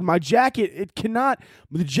fucking... Dude, the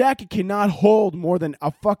jacket cannot hold more than a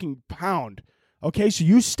fucking pound. Okay, so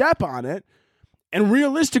you step on it, and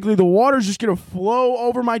realistically, the water's just going to flow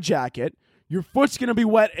over my jacket. Your foot's going to be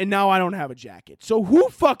wet, and now I don't have a jacket. So who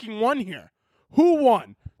fucking won here? Who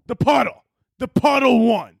won? The puddle. The puddle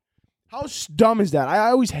won. How dumb is that? I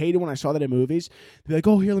always hated when I saw that in movies. They'd be like,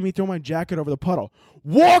 oh, here, let me throw my jacket over the puddle.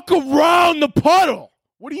 Walk around the puddle.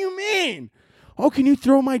 What do you mean? Oh, can you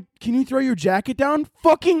throw your jacket down?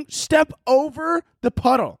 Fucking step over the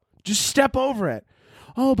puddle. Just step over it.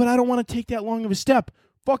 Oh, but I don't want to take that long of a step.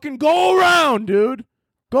 Fucking go around, dude.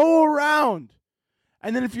 Go around.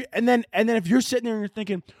 And then if you're sitting there and you're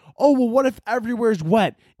thinking, oh, well, what if everywhere's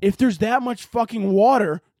wet? If there's that much fucking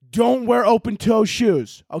water, don't wear open-toe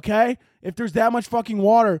shoes, okay? If there's that much fucking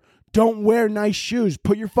water, don't wear nice shoes.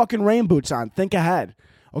 Put your fucking rain boots on. Think ahead.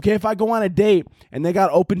 Okay, if I go on a date and they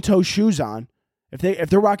got open-toe shoes on, if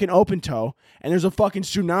they're rocking open-toe and there's a fucking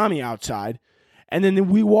tsunami outside, and then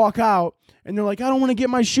we walk out and they're like, I don't want to get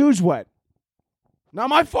my shoes wet. Not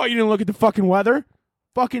my fault you didn't look at the fucking weather.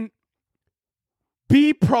 Fucking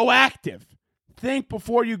be proactive. Think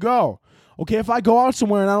before you go. Okay, if I go out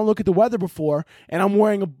somewhere and I don't look at the weather before and I'm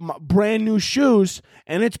wearing brand new shoes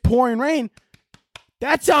and it's pouring rain,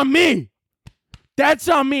 that's on me. That's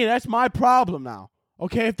on me. That's my problem now.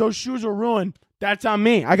 Okay, if those shoes are ruined, that's on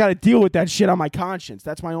me. I got to deal with that shit on my conscience.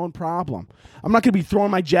 That's my own problem. I'm not going to be throwing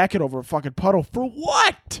my jacket over a fucking puddle. For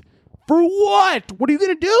what? For what? What are you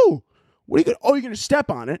going to do? You're going to step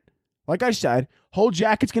on it. Like I said, whole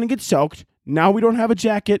jacket's going to get soaked. Now we don't have a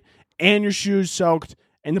jacket and your shoes soaked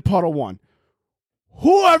and the puddle won.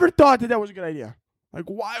 Whoever thought that was a good idea? Like,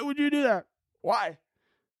 why would you do that? Why?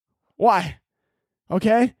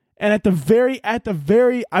 Okay? And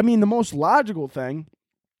the most logical thing,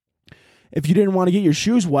 if you didn't want to get your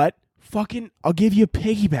shoes wet, I'll give you a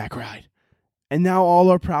piggyback ride. And now all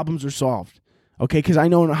our problems are solved. Okay? Because I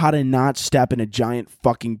know how to not step in a giant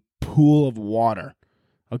fucking pool of water.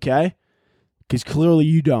 Okay? Because clearly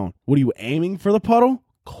you don't. What are you aiming for the puddle?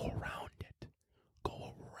 Go around it. Go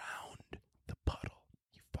around the puddle.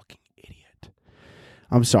 You fucking idiot.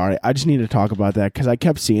 I'm sorry. I just need to talk about that because I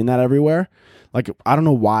kept seeing that everywhere. Like, I don't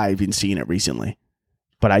know why I've been seeing it recently,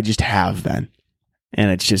 but I just have been. And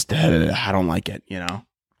it's just, I don't like it, you know?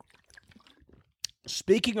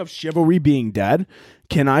 Speaking of chivalry being dead,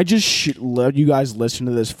 can I just let you guys listen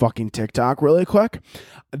to this fucking TikTok really quick?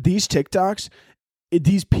 These TikToks,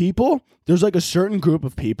 these people, there's like a certain group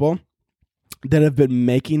of people that have been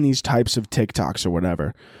making these types of TikToks or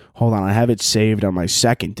whatever. Hold on, I have it saved on my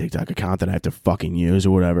second TikTok account that I have to fucking use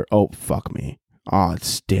or whatever. Oh, fuck me. Oh,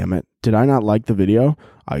 damn it. Did I not like the video?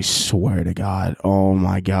 I swear to God. Oh,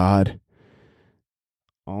 my God.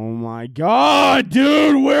 Oh, my God,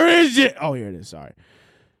 dude. Where is it? Oh, here it is. Sorry.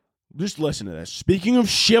 Just listen to this. Speaking of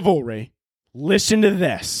chivalry, listen to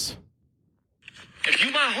this. If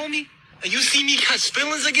you my homie and you see me catch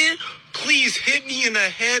feelings again, please hit me in the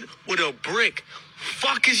head with a brick.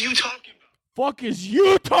 Fuck is you talking about? Fuck is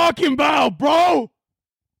you talking about, bro?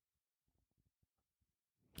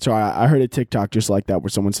 Sorry, I heard a TikTok just like that where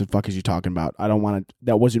someone said, fuck is you talking about? I don't want to,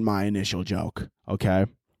 that wasn't my initial joke, okay?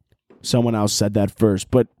 Someone else said that first,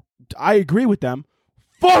 but I agree with them.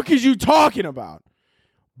 Fuck is you talking about?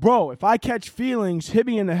 Bro, if I catch feelings, hit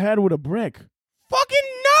me in the head with a brick. Fucking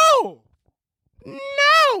no!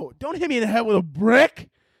 No! Don't hit me in the head with a brick.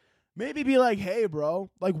 Maybe be like, hey, bro,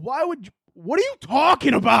 like, why would you, what are you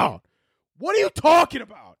talking about? What are you talking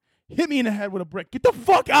about? Hit me in the head with a brick. Get the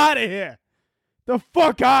fuck out of here. The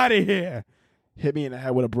fuck out of here. Hit me in the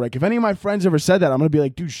head with a brick. If any of my friends ever said that, I'm going to be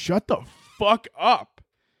like, dude, shut the fuck up.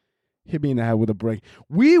 Hit me in the head with a brick.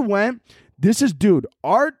 Dude,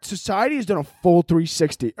 our society has done a full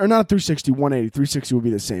 360. Or not a 360, 180. 360 would be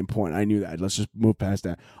the same point. I knew that. Let's just move past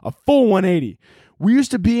that. A full 180. We used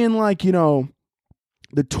to be in like, you know,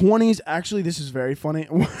 the 20s. Actually, this is very funny.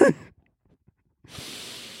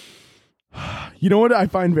 You know what I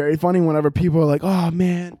find very funny? Whenever people are like, oh,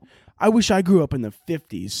 man, I wish I grew up in the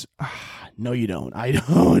 50s. No, you don't. I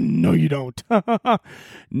don't. No, you don't.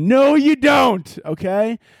 No, you don't.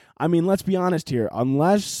 Okay? I mean, let's be honest here.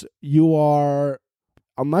 Unless you are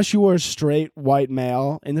a straight white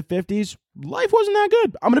male in the 50s, life wasn't that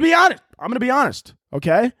good. I'm going to be honest.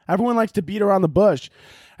 Okay? Everyone likes to beat around the bush.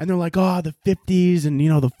 And they're like, oh, the 50s and, you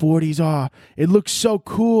know, the 40s. Oh, it looks so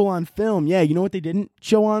cool on film. Yeah, you know what they didn't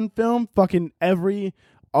show on film? Fucking every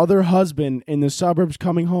other husband in the suburbs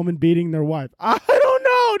coming home and beating their wife. I don't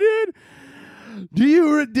know, dude. Do you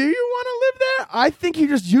want to live there? I think you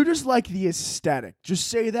just like the aesthetic. Just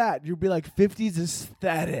say that. You'll be like 50s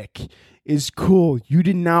aesthetic. is cool. You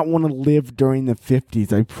did not want to live during the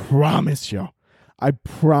 50s. I promise you. I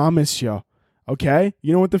promise you. Okay?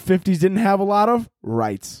 You know what the 50s didn't have a lot of?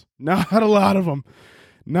 Rights. Not a lot of them.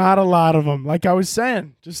 Not a lot of them. Like I was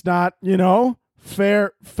saying, just not,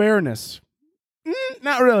 fairness.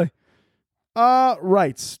 Not really.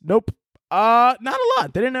 Rights. Nope. Not a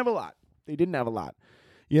lot. They didn't have a lot. They didn't have a lot.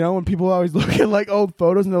 When people always look at like old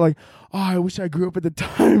photos and they're like, oh, I wish I grew up at the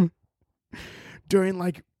time during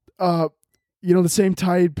like, the same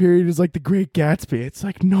time period as like the Great Gatsby. It's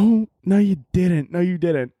like, no, you didn't. No, you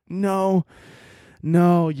didn't. No,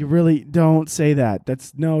 you really don't say that.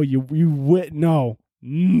 That's no, no.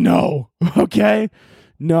 Okay.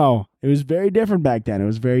 No, it was very different back then. It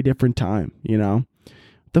was a very different time. What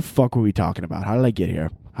the fuck were we talking about? How did I get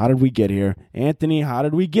here? How did we get here? Anthony, how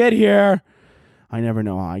did we get here? I never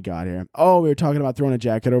know how I got here. Oh, we were talking about throwing a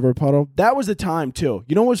jacket over a puddle. That was the time, too.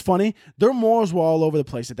 You know what's funny? Their morals were all over the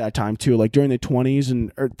place at that time, too. Like during the 20s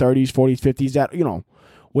and 30s, 40s, 50s, that,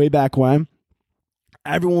 way back when.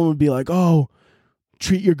 Everyone would be like, oh,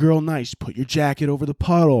 treat your girl nice. Put your jacket over the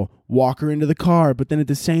puddle. Walk her into the car. But then at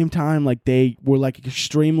the same time, like they were like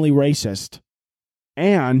extremely racist.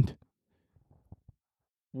 And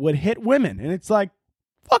would hit women. And it's like,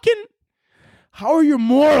 fucking... How are your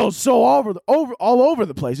morals so all over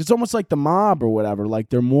the place? It's almost like the mob or whatever. Like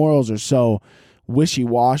their morals are so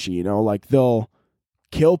wishy-washy, like they'll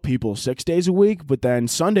kill people 6 days a week, but then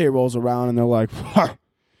Sunday rolls around and they're like,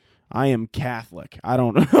 I am Catholic. I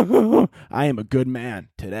am a good man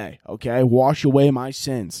today, okay? Wash away my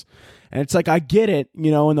sins. And it's like, I get it,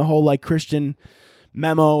 and the whole like Christian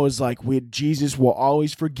memo is like, Jesus will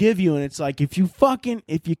always forgive you. And it's like, if you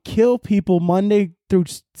kill people Monday through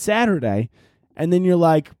Saturday, and then you're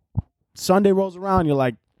like, Sunday rolls around, you're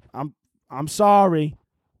like, I'm sorry.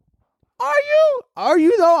 Are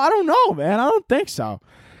you though? I don't know, man. I don't think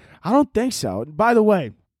so. By the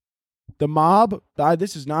way, the mob,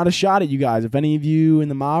 this is not a shot at you guys. If any of you in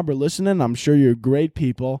the mob are listening, I'm sure you're great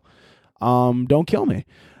people. Don't kill me.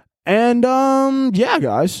 And yeah,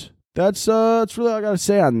 guys, that's really all I got to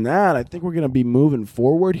say on that. I think we're going to be moving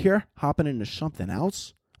forward here, hopping into something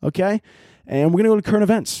else, okay? And we're going to go to current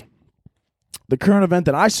events. The current event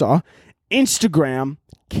that I saw, Instagram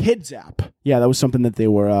Kids app. Yeah, that was something that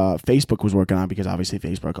Facebook was working on because obviously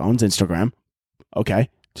Facebook owns Instagram. Okay,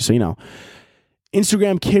 just so you know.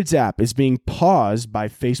 Instagram Kids app is being paused by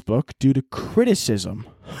Facebook due to criticism.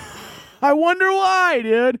 I wonder why,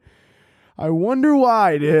 dude. I don't know,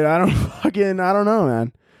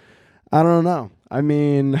 man. I don't know. I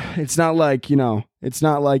mean, it's not like,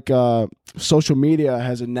 social media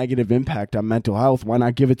has a negative impact on mental health. Why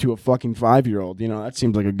not give it to a fucking 5-year-old? That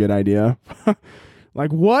seems like a good idea.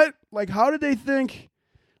 Like what? Like how did they think?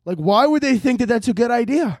 Like why would they think that that's a good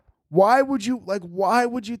idea? Why would you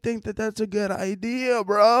think that that's a good idea,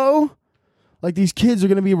 bro? Like these kids are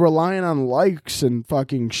going to be relying on likes and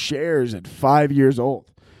fucking shares at 5 years old.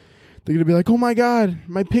 They're going to be like, oh my God,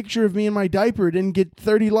 my picture of me in my diaper didn't get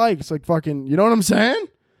 30 likes. Like fucking, you know what I'm saying?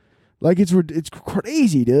 Like it's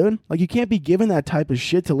crazy, dude. Like you can't be giving that type of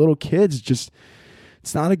shit to little kids. Just,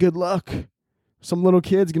 it's not a good look. Some little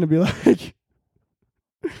kid's going to be like,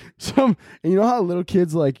 and you know how little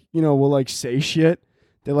kids like, will like say shit?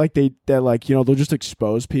 They'll just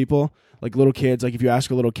expose people. Like little kids, like if you ask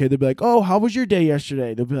a little kid, they'll be like, oh, how was your day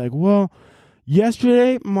yesterday? They'll be like, well,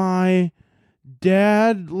 yesterday my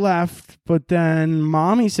dad left, but then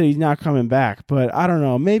mommy said he's not coming back. But I don't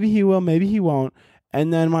know. Maybe he will, maybe he won't.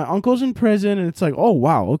 And then my uncle's in prison, and it's like, oh,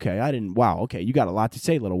 wow, okay, okay, you got a lot to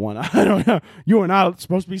say, little one. I don't know. You are not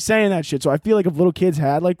supposed to be saying that shit. So I feel like if little kids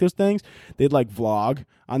had, like, those things, they'd, like, vlog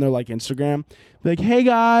on their, like, Instagram. Be like, hey,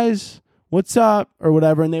 guys, what's up? Or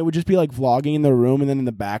whatever, and they would just be, like, vlogging in their room, and then in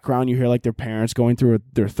the background, you hear, like, their parents going through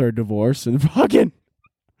their third divorce, and fucking...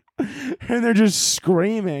 and they're just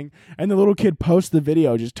screaming, and the little kid posts the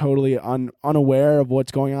video just totally unaware of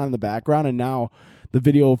what's going on in the background, and now... the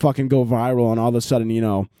video will fucking go viral, and all of a sudden,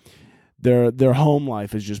 their home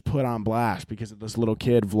life is just put on blast because of this little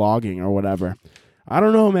kid vlogging or whatever. I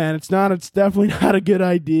don't know, man. It's definitely not a good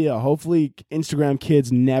idea. Hopefully Instagram Kids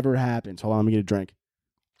never happens. Hold on, let me get a drink.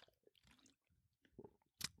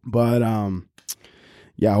 But,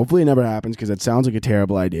 yeah, hopefully it never happens because it sounds like a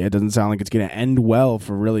terrible idea. It doesn't sound like it's going to end well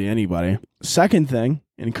for really anybody. Second thing,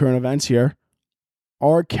 in current events here,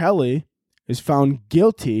 R. Kelly is found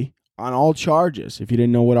guilty on all charges. If you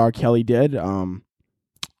didn't know what R. Kelly did,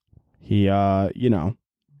 he,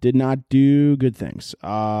 did not do good things.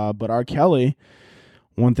 But R. Kelly,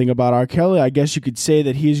 one thing about R. Kelly, I guess you could say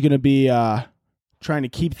that he's going to be trying to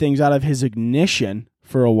keep things out of his ignition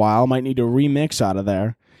for a while. Might need to remix out of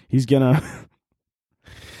there. He's going to...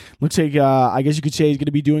 Looks like, I guess you could say he's going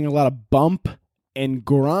to be doing a lot of bump and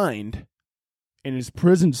grind in his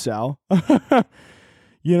prison cell.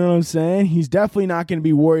 You know what I'm saying? He's definitely not going to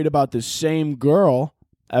be worried about the same girl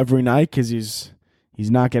every night because he's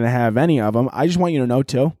not going to have any of them. I just want you to know,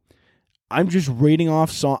 too, I'm just reading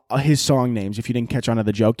off his song names. If you didn't catch on to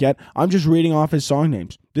the joke yet, I'm just reading off his song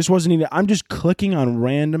names. This wasn't even, I'm just clicking on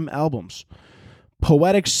random albums.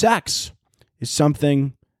 Poetic Sex is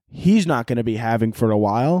something he's not going to be having for a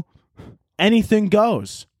while. Anything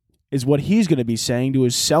Goes is what he's going to be saying to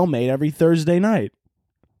his cellmate every Thursday night.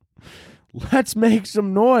 Let's Make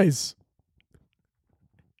Some Noise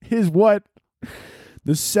is what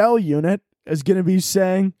the cell unit is going to be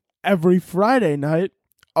saying every Friday night.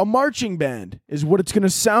 A marching band is what it's going to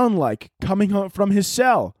sound like coming home from his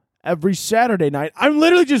cell every Saturday night. I'm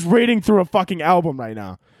literally just reading through a fucking album right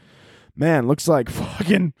now. Man, looks like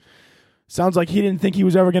fucking... Sounds like he didn't think he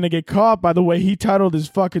was ever going to get caught by the way he titled his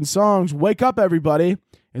fucking songs. Wake Up, Everybody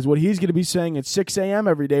is what he's going to be saying at 6 a.m.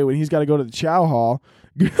 every day when he's got to go to the chow hall.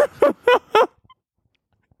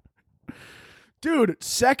 Dude,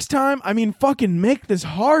 sex time? I mean, fucking make this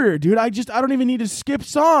harder, dude. I don't even need to skip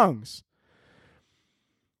songs.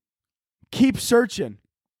 Keep Searching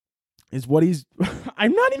is what he's...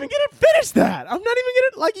 I'm not even going to finish that. I'm not even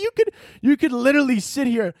going to... Like, you could literally sit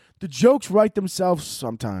here. The jokes write themselves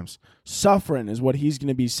sometimes. Suffering is what he's going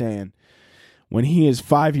to be saying when he is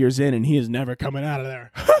 5 years in and he is never coming out of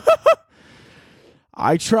there.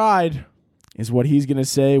 I Tried is what he's going to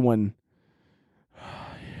say when...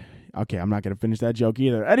 Okay, I'm not going to finish that joke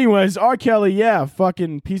either. Anyways, R. Kelly, yeah,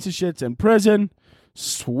 fucking piece of shit's in prison.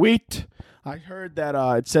 Sweet. I heard that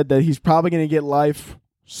it said that he's probably going to get life.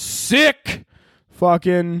 Sick.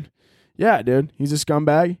 Fucking, yeah, dude. He's a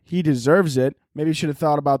scumbag. He deserves it. Maybe you should have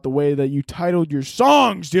thought about the way that you titled your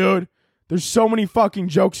songs, dude. There's so many fucking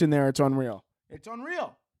jokes in there. It's unreal. It's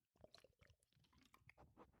unreal.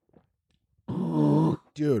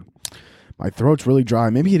 Dude, my throat's really dry.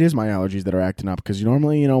 Maybe it is my allergies that are acting up because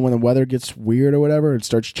normally, when the weather gets weird or whatever, it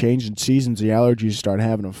starts changing seasons, the allergies start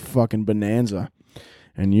having a fucking bonanza.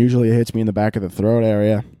 And usually it hits me in the back of the throat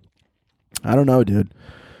area. I don't know, dude.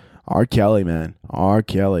 R. Kelly, man. R.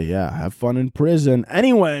 Kelly, yeah. Have fun in prison.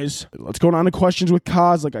 Anyways, let's go on to questions with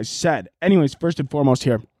Kaz, like I said. Anyways, first and foremost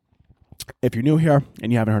here, if you're new here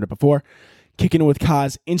and you haven't heard it before, Kicking It With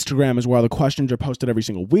Kaz Instagram is where all the questions are posted every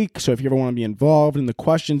single week. So if you ever want to be involved in the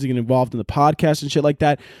questions and get involved in the podcast and shit like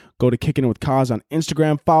that, go to Kicking It With Kaz on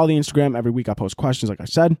Instagram. Follow the Instagram. Every week I post questions, like I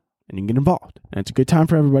said, and you can get involved. And it's a good time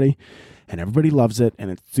for everybody. And everybody loves it, and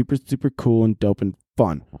it's super, super cool and dope and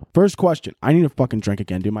fun. First question. I need a fucking drink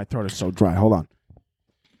again, dude. My throat is so dry. Hold on.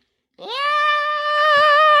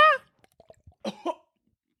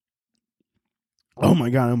 Oh my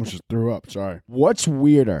God, I almost just threw up. Sorry. What's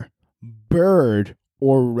weirder, bird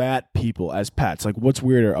or rat people as pets? Like, what's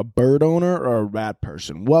weirder, a bird owner or a rat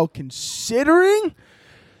person? Well, considering,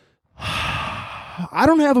 I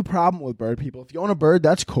don't have a problem with bird people. If you own a bird,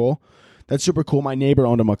 that's cool. That's super cool. My neighbor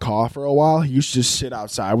owned a macaw for a while. He used to just sit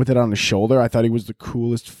outside with it on his shoulder. I thought he was the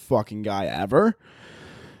coolest fucking guy ever.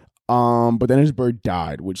 But then his bird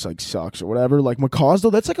died, which like sucks or whatever. Like macaws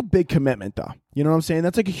though, that's like a big commitment though. You know what I'm saying?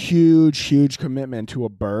 That's like a huge, huge commitment to a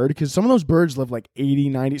bird because some of those birds live like 80,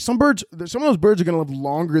 90. Some of those birds are going to live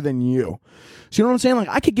longer than you. So you know what I'm saying? Like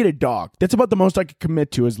I could get a dog. That's about the most I could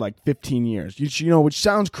commit to is like 15 years. You know, which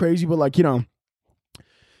sounds crazy, but like,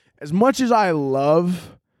 as much as I loved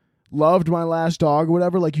my last dog or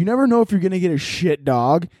whatever, like you never know if you're going to get a shit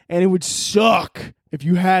dog, and it would suck if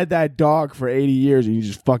you had that dog for 80 years and you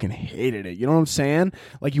just fucking hated it. You know what I'm saying?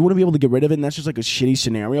 Like you wouldn't be able to get rid of it, and that's just like a shitty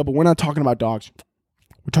scenario, but we're not talking about dogs.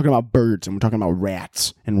 We're talking about birds, and we're talking about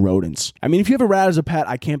rats and rodents. I mean, if you have a rat as a pet,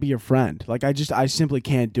 I can't be your friend. Like I simply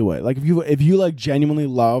can't do it. Like if you like genuinely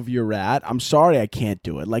love your rat, I'm sorry I can't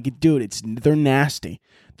do it. Like dude, they're nasty.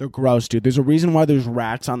 They're gross, dude. There's a reason why there's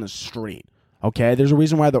rats on the street. Okay, there's a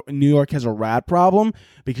reason why New York has a rat problem,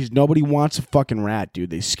 because nobody wants a fucking rat,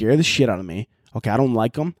 dude. They scare the shit out of me. Okay, I don't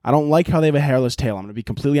like them. I don't like how they have a hairless tail. I'm going to be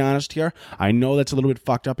completely honest here. I know that's a little bit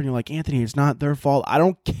fucked up, and you're like, Anthony, it's not their fault. I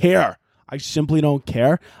don't care. I simply don't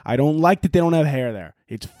care. I don't like that they don't have hair there.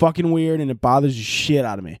 It's fucking weird, and it bothers the shit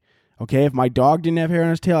out of me. Okay, if my dog didn't have hair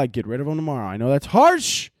on his tail, I'd get rid of him tomorrow. I know that's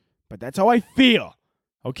harsh, but that's how I feel.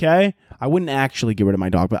 Okay? I wouldn't actually get rid of my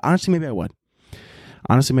dog, but honestly, maybe I would.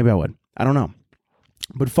 I don't know.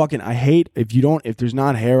 But fucking, I hate if there's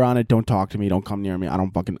not hair on it, don't talk to me, don't come near me. I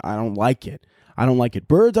don't like it. I don't like it.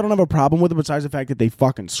 Birds, I don't have a problem with them besides the fact that they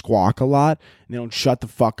fucking squawk a lot and they don't shut the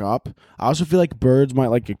fuck up. I also feel like birds might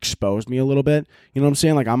like expose me a little bit. You know what I'm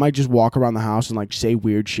saying? Like I might just walk around the house and like say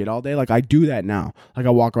weird shit all day. Like I do that now. Like I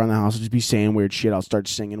walk around the house and just be saying weird shit. I'll start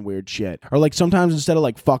singing weird shit. Or like sometimes instead of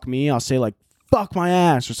like fuck me, I'll say like fuck my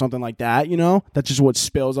ass or something like that, you know? That's just what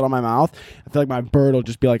spills out of my mouth. I feel like my bird will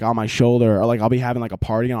just be like on my shoulder, or like I'll be having like a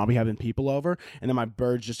party and I'll be having people over, and then my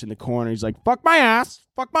bird's just in the corner. He's like, fuck my ass,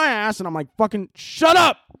 and I'm like, fucking shut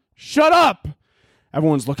up.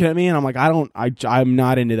 Everyone's looking at me and I'm like, I'm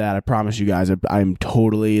not into that. I promise you guys, I'm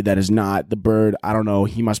totally, that is not the bird. I don't know.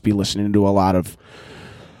 He must be listening to a lot of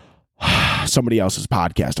somebody else's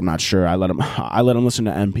podcast. I'm not sure. I let him listen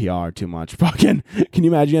to NPR too much. Fucking, can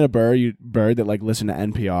you imagine a bird that like listened to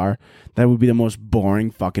NPR? That would be the most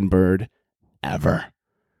boring fucking bird ever.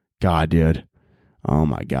 God, dude. Oh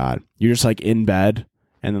my God. You're just like in bed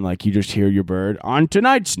and then like you just hear your bird. On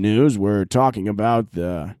tonight's news, we're talking about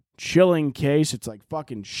the chilling case. It's like,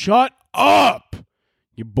 fucking shut up,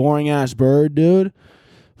 you boring ass bird, dude.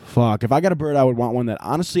 Fuck. If I got a bird, I would want one that,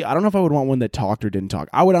 honestly, I don't know if I would want one that talked or didn't talk.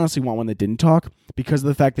 I would honestly want one that didn't talk because of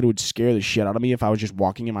the fact that it would scare the shit out of me if I was just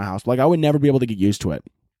walking in my house. Like, I would never be able to get used to it.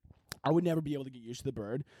 I would never be able to get used to the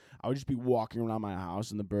bird. I would just be walking around my house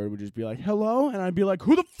and the bird would just be like, hello? And I'd be like,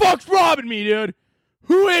 who the fuck's robbing me, dude?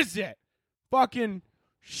 Who is it? Fucking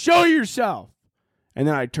show yourself. And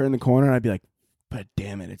then I'd turn the corner and I'd be like, but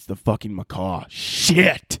damn it, it's the fucking macaw.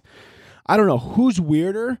 Shit. I don't know who's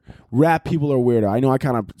weirder. Rap people are weirder. I know I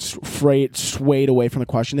kind of swayed away from the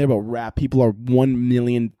question there, but rap people are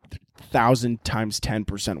 1,000,000 times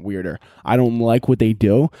 10% weirder. I don't like what they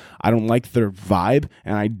do. I don't like their vibe,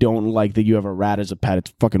 and I don't like that you have a rat as a pet.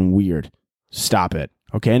 It's fucking weird. Stop it.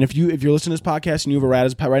 Okay, and if you're listening to this podcast and you have a rat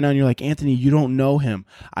as a pet right now, and you're like, Anthony, you don't know him.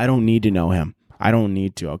 I don't need to know him. I don't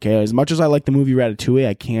need to. Okay, as much as I like the movie Ratatouille,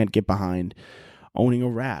 I can't get behind owning a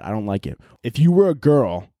rat. I don't like it. If you were a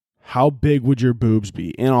girl, how big would your boobs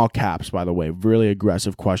be? In all caps, by the way. Really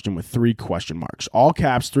aggressive question with 3 question marks. All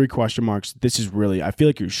caps, 3 question marks. This is really, I feel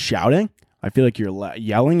like you're shouting. I feel like you're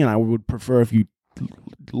yelling, and I would prefer if you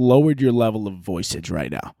lowered your level of voiceage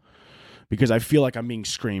right now, because I feel like I'm being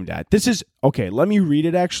screamed at. This is, okay, let me read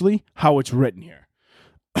it actually, how it's written here.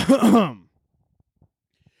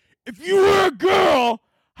 If you were a girl,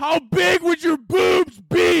 how big would your boobs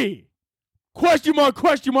be? Question mark,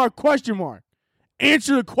 question mark, question mark.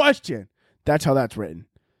 Answer the question. That's how that's written.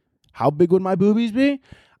 How big would my boobies be?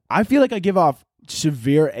 I feel like I give off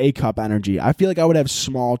severe A-cup energy. I feel like I would have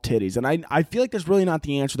small titties. And I feel like that's really not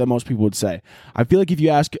the answer that most people would say. I feel like if you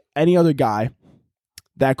ask any other guy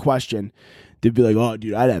that question, they'd be like, oh,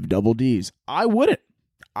 dude, I'd have double Ds. I wouldn't.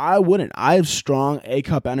 I have strong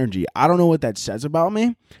A-cup energy. I don't know what that says about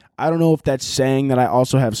me. I don't know if that's saying that I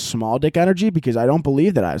also have small dick energy, because I don't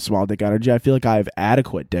believe that I have small dick energy. I feel like I have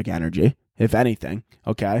adequate dick energy, if anything.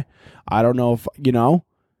 Okay. I don't know if,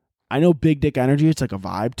 I know big dick energy. It's like a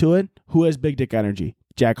vibe to it. Who has big dick energy?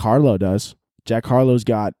 Jack Harlow does. Jack Harlow's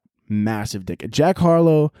got massive dick. Jack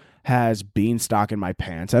Harlow has beanstalk in my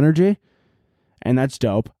pants energy, and that's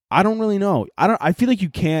dope. I don't really know. I feel like you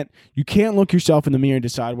can't look yourself in the mirror and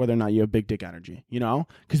decide whether or not you have big dick energy,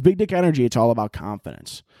 Because big dick energy, it's all about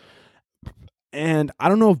confidence. And I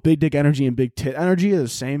don't know if big dick energy and big tit energy are the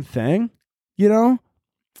same thing,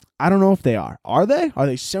 I don't know if they are. Are they? Are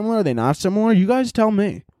they similar? Are they not similar? You guys tell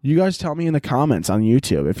me. You guys tell me in the comments on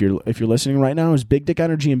YouTube. If you're listening right now, is big dick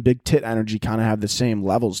energy and big tit energy kind of have the same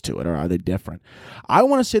levels to it, or are they different? I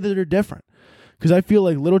want to say that they're different, because I feel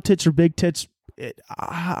like little tits or big tits,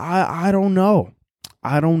 I don't know.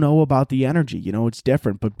 I don't know about the energy. It's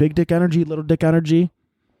different. But big dick energy, little dick energy,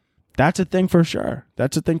 that's a thing for sure.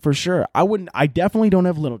 I definitely don't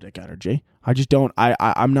have little dick energy. I just don't.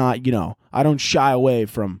 I'm not, I don't shy away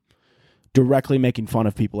from directly making fun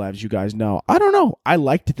of people, as you guys know. I don't know. I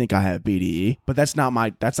like to think I have BDE, but that's not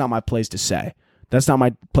my place to say. That's not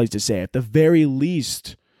my place to say. At the very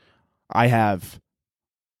least, I have,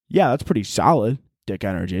 that's pretty solid dick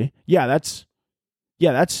energy. That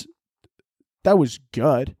was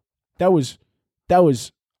good. That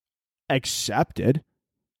was accepted.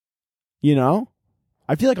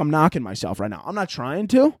 I feel like I'm knocking myself right now. I'm not trying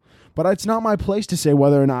to, but it's not my place to say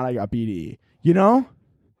whether or not I got BDE.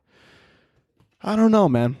 I don't know,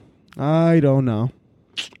 man. I don't know.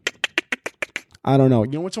 You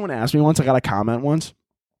know what someone asked me once? I got a comment once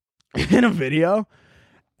in a video,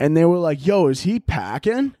 and they were like, yo, is he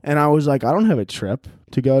packing? And I was like, I don't have a trip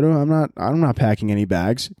to go to. I'm not packing any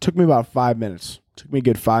bags. It took me about 5 minutes. It took me a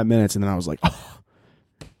good 5 minutes, and then I was like, oh,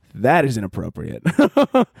 That is inappropriate.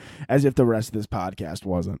 As if the rest of this podcast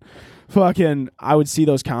wasn't. Fucking, I would see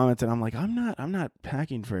those comments and I'm like, I'm not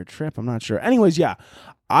packing for a trip. I'm not sure. Anyways, yeah,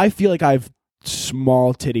 I feel like I have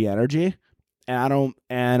small titty energy, and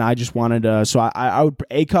I just wanted to. So I would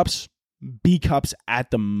A cups, B cups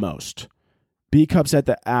at the most, B cups at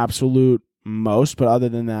the absolute most. But other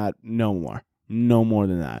than that, no more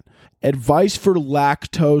than that. Advice for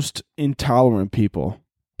lactose intolerant people: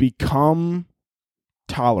 become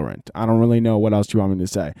tolerant. I don't really know what else you want me to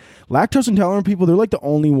say. Lactose intolerant people, they're like the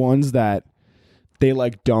only ones that they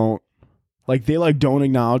don't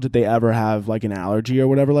acknowledge that they ever have like an allergy or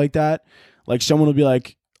whatever like that. Like someone will be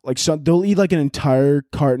like they'll eat like an entire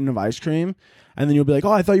carton of ice cream, and then you'll be like,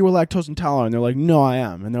 "Oh, I thought you were lactose intolerant." And they're like, "No, I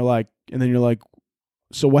am." And they're like, and then you're like,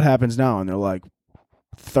 "So what happens now?" And they're like,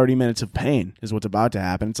 30 minutes of pain is what's about to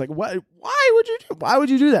happen. It's like, what? Why would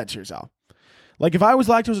you do that to yourself? Like, if I was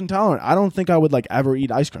lactose intolerant, I don't think I would like ever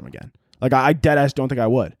eat ice cream again. Like, I dead ass don't think I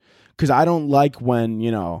would, because I don't like when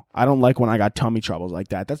I got tummy troubles like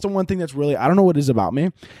that. That's the one thing that's really, I don't know what it is about me.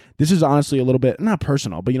 This is honestly a little bit not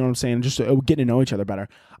personal, but you know what I'm saying. Just getting to know each other better.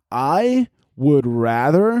 I would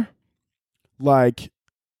rather, like,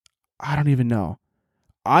 I don't even know.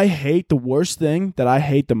 I hate the worst thing that I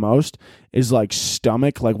hate the most is like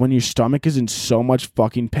stomach. Like when your stomach is in so much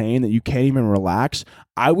fucking pain that you can't even relax.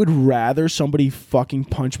 I would rather somebody fucking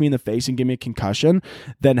punch me in the face and give me a concussion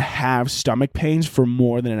than have stomach pains for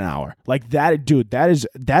more than an hour. Like that, dude, that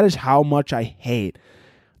is how much I hate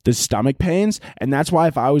the stomach pains. And that's why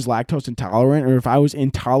if I was lactose intolerant, or if I was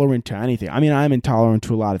intolerant to anything, I mean, I'm intolerant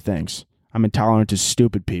to a lot of things. I'm intolerant to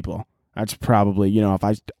stupid people. That's probably,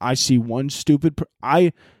 if I see one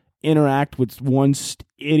I interact with one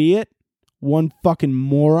idiot, one fucking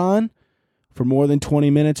moron for more than 20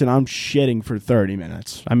 minutes, and I'm shitting for 30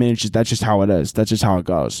 minutes. I mean, that's just how it is. That's just how it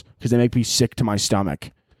goes. Because they make me sick to my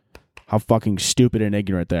stomach. How fucking stupid and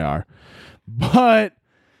ignorant they are. But,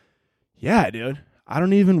 yeah, dude.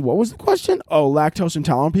 What was the question? Oh, lactose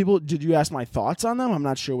intolerant people. Did you ask my thoughts on them? I'm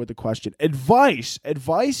not sure what the question. Advice,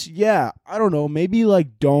 yeah. I don't know. Maybe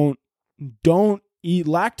like don't eat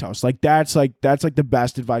lactose. That's the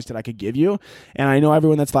best advice that I could give you. And I know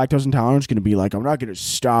everyone that's lactose intolerant is going to be like, I'm not going to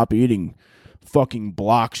stop eating fucking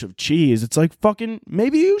blocks of cheese. It's like, fucking,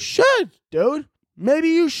 maybe you should, dude. Maybe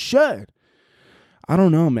you should. I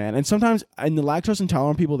don't know, man. And sometimes, and the lactose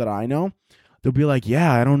intolerant people that I know, they'll be like,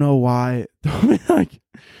 yeah, I don't know why. They'll be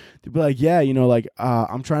like, yeah,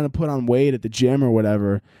 I'm trying to put on weight at the gym or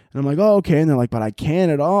whatever. And I'm like, oh, okay. And they're like, but I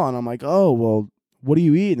can't at all. And I'm like, oh, well, what do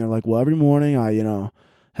you eat? And they're like, well, every morning I,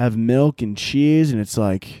 have milk and cheese. And it's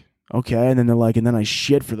like, okay. And then they're like, and then I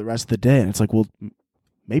shit for the rest of the day. And it's like, well,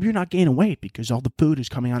 maybe you're not gaining weight because all the food is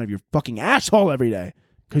coming out of your fucking asshole every day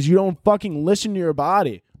because you don't fucking listen to your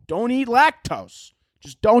body. Don't eat lactose.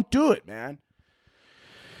 Just don't do it, man.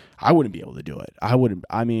 I wouldn't be able to do it. I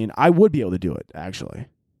would be able to do it, actually.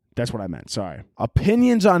 That's what I meant. Sorry.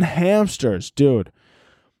 Opinions on hamsters, dude.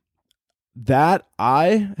 That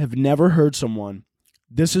I have never heard someone.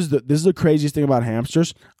 This is the craziest thing about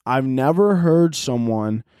hamsters. I've never heard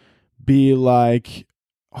someone be like,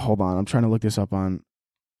 hold on, I'm trying to look this up on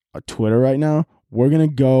Twitter right now. We're gonna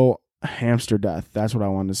go hamster death. That's what I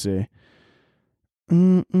wanted to see.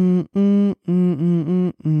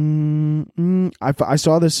 I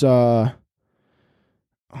saw this.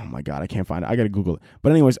 Oh my God, I can't find it. I gotta Google it.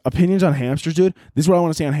 But anyways, opinions on hamsters, dude. This is what I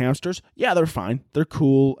want to say on hamsters. Yeah, they're fine. They're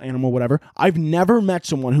cool, animal, whatever. I've never met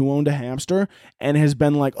someone who owned a hamster and has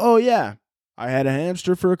been like, oh yeah, I had a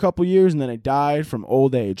hamster for a couple years and then it died from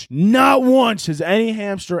old age. Not once has any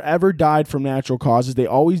hamster ever died from natural causes. They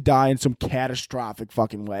always die in some catastrophic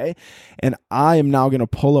fucking way. And I am now going to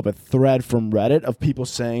pull up a thread from Reddit of people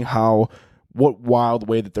saying what wild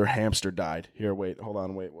way that their hamster died. Here, wait, hold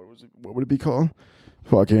on, wait. What was it? What would it be called?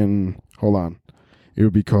 Fucking, hold on. It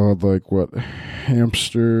would be called like what?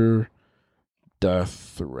 Hamster death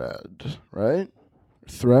thread, right?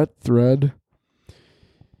 Thread.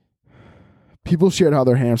 People shared how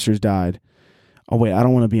their hamsters died. Oh, wait, I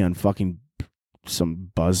don't want to be on fucking some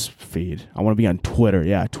BuzzFeed. I want to be on Twitter.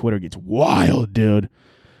 Yeah, Twitter gets wild, dude.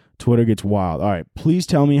 Twitter gets wild. All right, please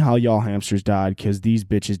tell me how y'all hamsters died, because these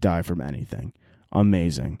bitches die from anything.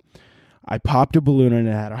 Amazing. I popped a balloon and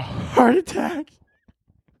it had a heart attack.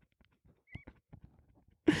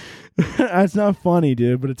 That's not funny,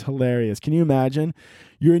 dude, but it's hilarious. Can you imagine?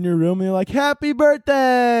 You're in your room and you're like, happy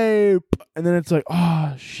birthday! And then it's like,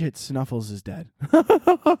 oh, shit, Snuffles is dead.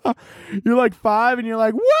 You're like 5 and you're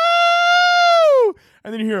like, woo!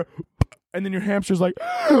 And then you hear, and then your hamster's like,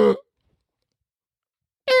 and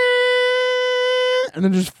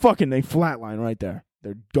then just fucking, they flatline right there.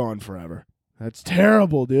 They're gone forever. That's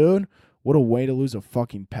terrible, dude. What a way to lose a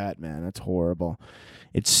fucking pet, man. That's horrible.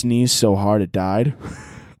 It sneezed so hard it died.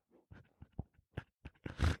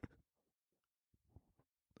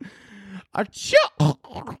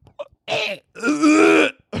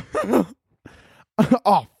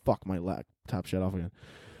 Oh, fuck, my laptop shut off again.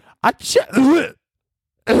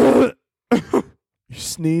 You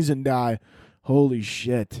sneeze and die. Holy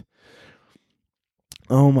shit.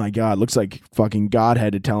 Oh my God. Looks like fucking God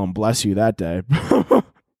had to tell him bless you that day.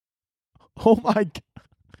 Oh my God.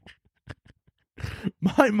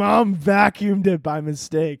 My mom vacuumed it by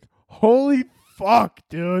mistake. Holy fuck,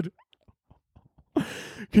 dude.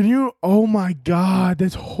 Can you? Oh my God.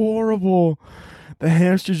 That's horrible. The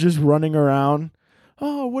hamster's just running around.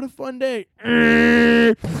 Oh, what a fun day.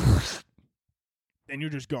 And you're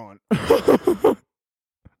just gone.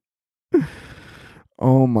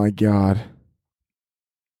 Oh my God.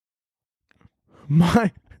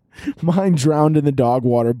 Mine drowned in the dog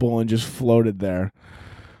water bowl and just floated there.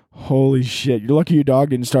 Holy shit. You're lucky your dog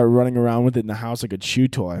didn't start running around with it in the house like a chew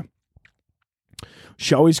toy.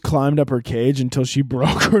 She always climbed up her cage until she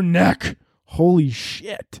broke her neck. Holy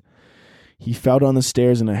shit. He fell down the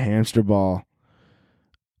stairs in a hamster ball.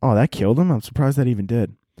 Oh, that killed him? I'm surprised that even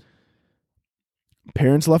did.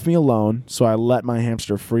 Parents left me alone, so I let my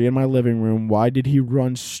hamster free in my living room. Why did he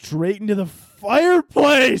run straight into the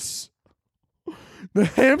fireplace? The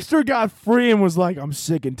hamster got free and was like, I'm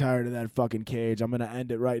sick and tired of that fucking cage. I'm going to end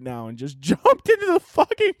it right now. And just jumped into the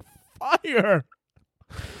fucking fire.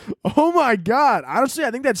 Oh, my God. Honestly,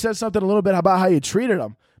 I think that says something a little bit about how you treated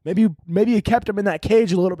him. Maybe you kept him in that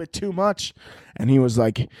cage a little bit too much. And he was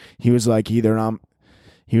like, if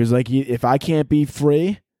I can't be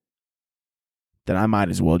free, then I might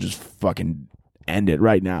as well just fucking end it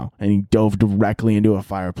right now. And he dove directly into a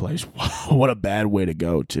fireplace. Wow, what a bad way to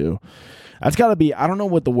go, too. That's got to be, I don't know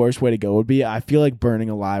what the worst way to go would be. I feel like burning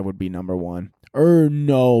alive would be number one. Or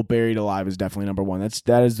no, buried alive is definitely number one.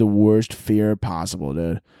 That is the worst fear possible,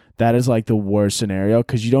 dude. That is like the worst scenario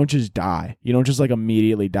because you don't just die. You don't just like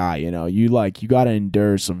immediately die, you know. You got to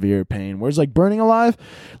endure severe pain. Whereas like burning alive,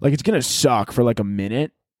 like it's going to suck for like a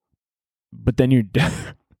minute, but then you're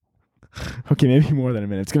dead. Okay, maybe more than a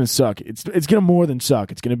minute. It's going to suck. It's going to more than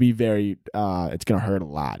suck. It's going to be very, it's going to hurt a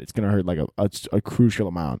lot. It's going to hurt like a crucial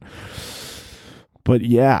amount. But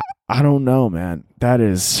yeah, I don't know, man. That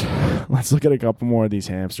is, let's look at a couple more of these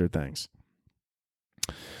hamster things.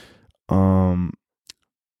 I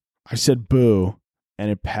said boo,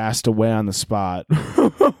 and it passed away on the spot.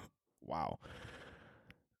 Wow.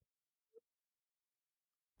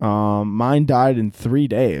 Mine died in 3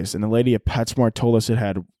 days, and the lady at PetSmart told us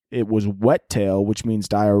it was wet tail, which means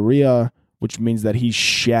diarrhea, which means that he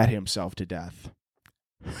shat himself to death.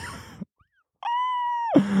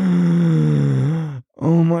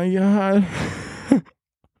 Oh my God.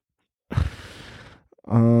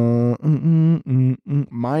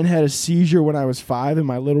 Mine had a seizure when I was 5, and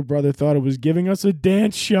my little brother thought it was giving us a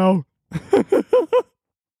dance show.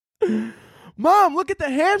 Mom, look at the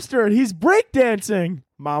hamster. He's breakdancing.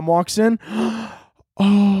 Mom walks in. Oh,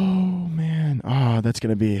 man. Oh, that's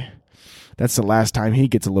the last time he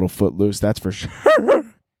gets a little foot loose. That's for sure.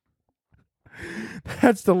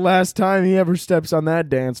 That's the last time he ever steps on that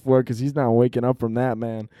dance floor because he's not waking up from that,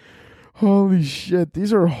 man. Holy shit.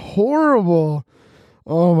 These are horrible.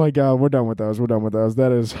 Oh, my God. We're done with those.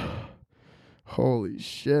 That is... Holy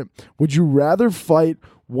shit. Would you rather fight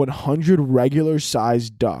 100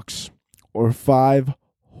 regular-sized ducks or 5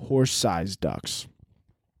 horse-sized ducks?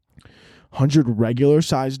 100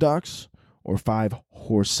 regular-sized ducks or 5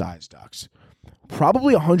 horse-sized ducks?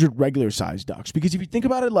 Probably 100 regular-sized ducks. Because if you think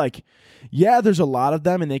about it, like, yeah, there's a lot of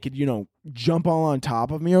them and they could, jump all on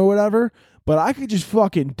top of me or whatever. But I could just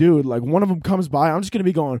fucking, dude, like one of them comes by, I'm just going to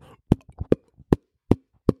be going...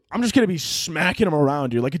 I'm just going to be smacking them around,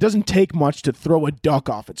 dude. Like, it doesn't take much to throw a duck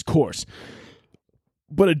off its course.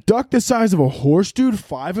 But a duck the size of a horse, dude,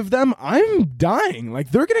 5 of them, I'm dying.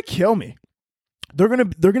 Like, they're going to kill me. They're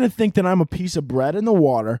gonna think that I'm a piece of bread in the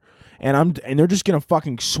water, and they're just gonna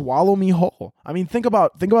fucking swallow me whole. I mean, think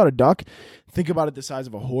about a duck. Think about it the size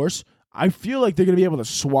of a horse. I feel like they're gonna be able to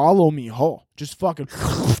swallow me whole. Just fucking,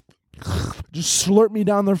 just slurp me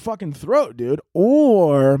down their fucking throat, dude.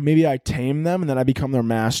 Or maybe I tame them and then I become their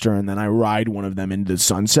master, and then I ride one of them into the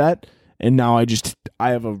sunset, and now I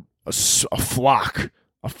have a flock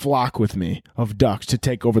with me of ducks to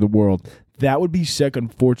take over the world. That would be sick.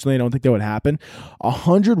 Unfortunately, I don't think that would happen.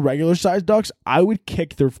 100 regular-sized ducks, I would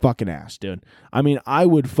kick their fucking ass, dude. I mean, I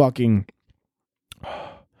would fucking...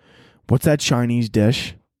 What's that Chinese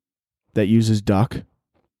dish that uses duck?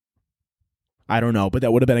 I don't know, but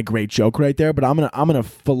that would have been a great joke right there. But I'm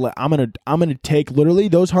gonna take literally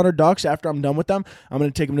those 100 ducks after I'm done with them. I'm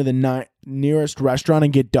gonna take them to the nearest restaurant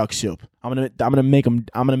and get duck soup. I'm gonna make them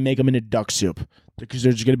into duck soup because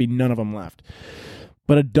there's gonna be none of them left.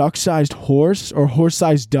 But a duck-sized horse or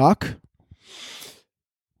horse-sized duck,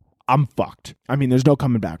 I'm fucked. I mean, there's no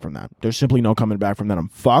coming back from that. There's simply no coming back from that. I'm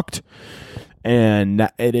fucked, and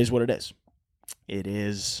it is what it is. It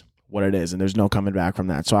is what it is, and there's no coming back from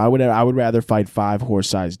that. So I would rather fight 5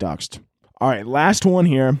 horse-sized ducks. All right, last one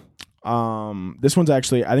here. This one's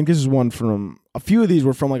actually, I think this is one from, a few of these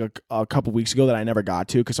were from like a couple weeks ago that I never got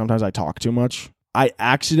to because sometimes I talk too much. I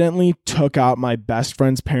accidentally took out my best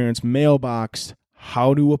friend's parents' mailbox.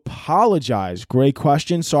 How to apologize? Great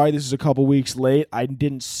question. Sorry, this is a couple weeks late. I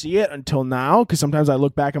didn't see it until now because sometimes I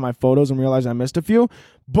look back at my photos and realize I missed a few.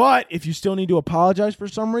 But if you still need to apologize for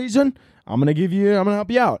some reason, I'm gonna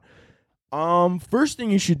help you out. First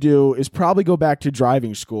thing you should do is probably go back to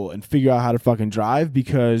driving school and figure out how to fucking drive,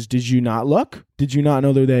 because did you not look? Did you not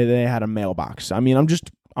know that they had a mailbox? I mean, I'm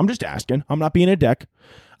just asking. I'm not being a dick.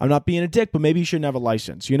 But maybe you shouldn't have a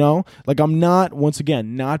license, you know? Like, I'm not, once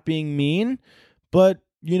again, not being mean, but,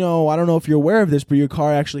 you know, I don't know if you're aware of this, but your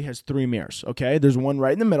car actually has 3 mirrors, okay? There's one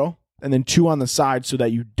right in the middle and then 2 on the side so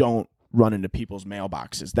that you don't run into people's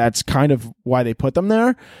mailboxes. That's kind of why they put them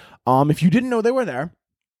there. If you didn't know they were there,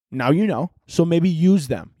 now you know. So maybe use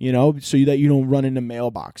them, you know, so that you don't run into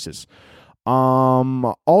mailboxes.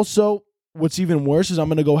 Also, what's even worse is I'm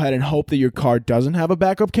going to go ahead and hope that your car doesn't have a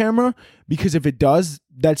backup camera, because if it does,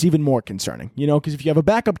 that's even more concerning, you know, because if you have a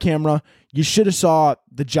backup camera, you should have saw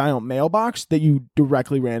the giant mailbox that you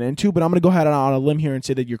directly ran into. But I'm going to go ahead on a limb here and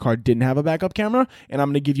say that your car didn't have a backup camera, and I'm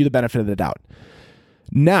going to give you the benefit of the doubt.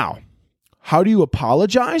 Now, how do you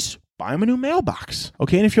apologize? Buy them a new mailbox,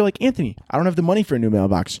 okay? And if you're like, Anthony, I don't have the money for a new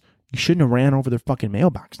mailbox, you shouldn't have ran over their fucking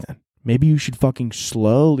mailbox then. Maybe you should fucking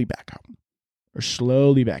slowly back up or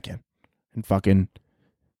slowly back in and fucking,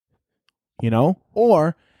 you know?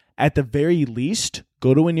 Or at the very least,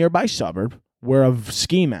 go to a nearby suburb, wear a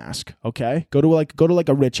ski mask, okay? Go to like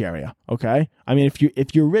a rich area, okay? I mean,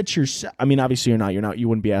 if you're rich yourself, I mean, obviously you're not, you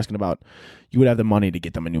wouldn't be asking about, you would have the money to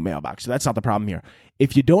get them a new mailbox. So that's not the problem here.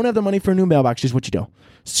 If you don't have the money for a new mailbox, here's what you do.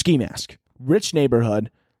 Ski mask, rich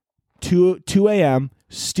neighborhood, 2 a.m.,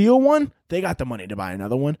 steal one, they got the money to buy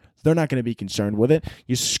another one. They're not going to be concerned with it.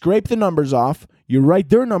 You scrape the numbers off, you write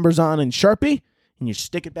their numbers on in Sharpie, and you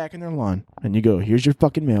stick it back in their lawn. And you go, here's your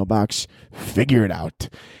fucking mailbox. Figure it out.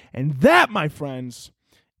 And that, my friends,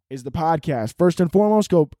 is the podcast. First and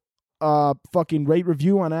foremost, go fucking rate,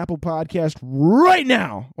 review on Apple Podcast right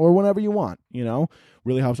now or whenever you want, you know.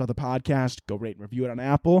 Really helps out the podcast. Go rate and review it on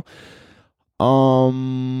Apple. Follow me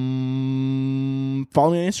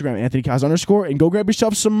on Instagram, AnthonyKaz_, and go grab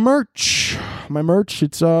yourself some merch. My merch,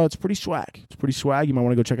 it's pretty swag. It's pretty swag. You might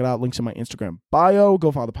want to go check it out. Links in my Instagram bio.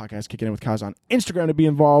 Go follow the podcast Kicking In with Kaz on Instagram to be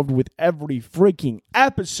involved with every freaking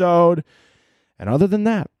episode. And other than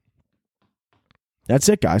that, that's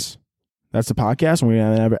it, guys. That's the podcast. And we're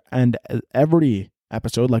going to end every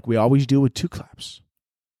episode like we always do with 2 claps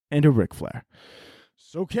and a Ric Flair.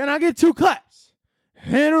 So can I get 2 claps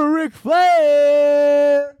and a Ric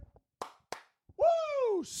Flair?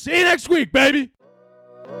 Woo! See you next week, baby.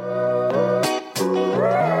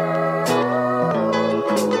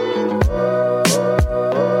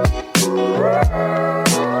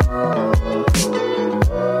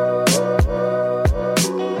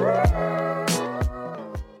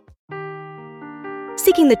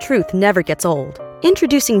 Seeking the truth never gets old.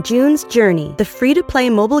 Introducing June's Journey, the free-to-play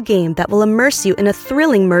mobile game that will immerse you in a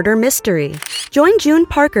thrilling murder mystery. Join June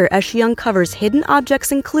Parker as she uncovers hidden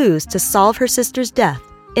objects and clues to solve her sister's death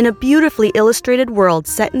in a beautifully illustrated world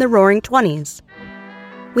set in the Roaring '20s.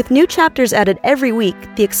 With new chapters added every week,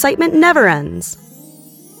 the excitement never ends.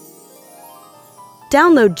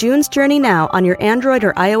 Download June's Journey now on your Android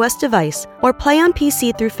or iOS device, or play on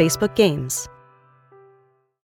PC through Facebook Games.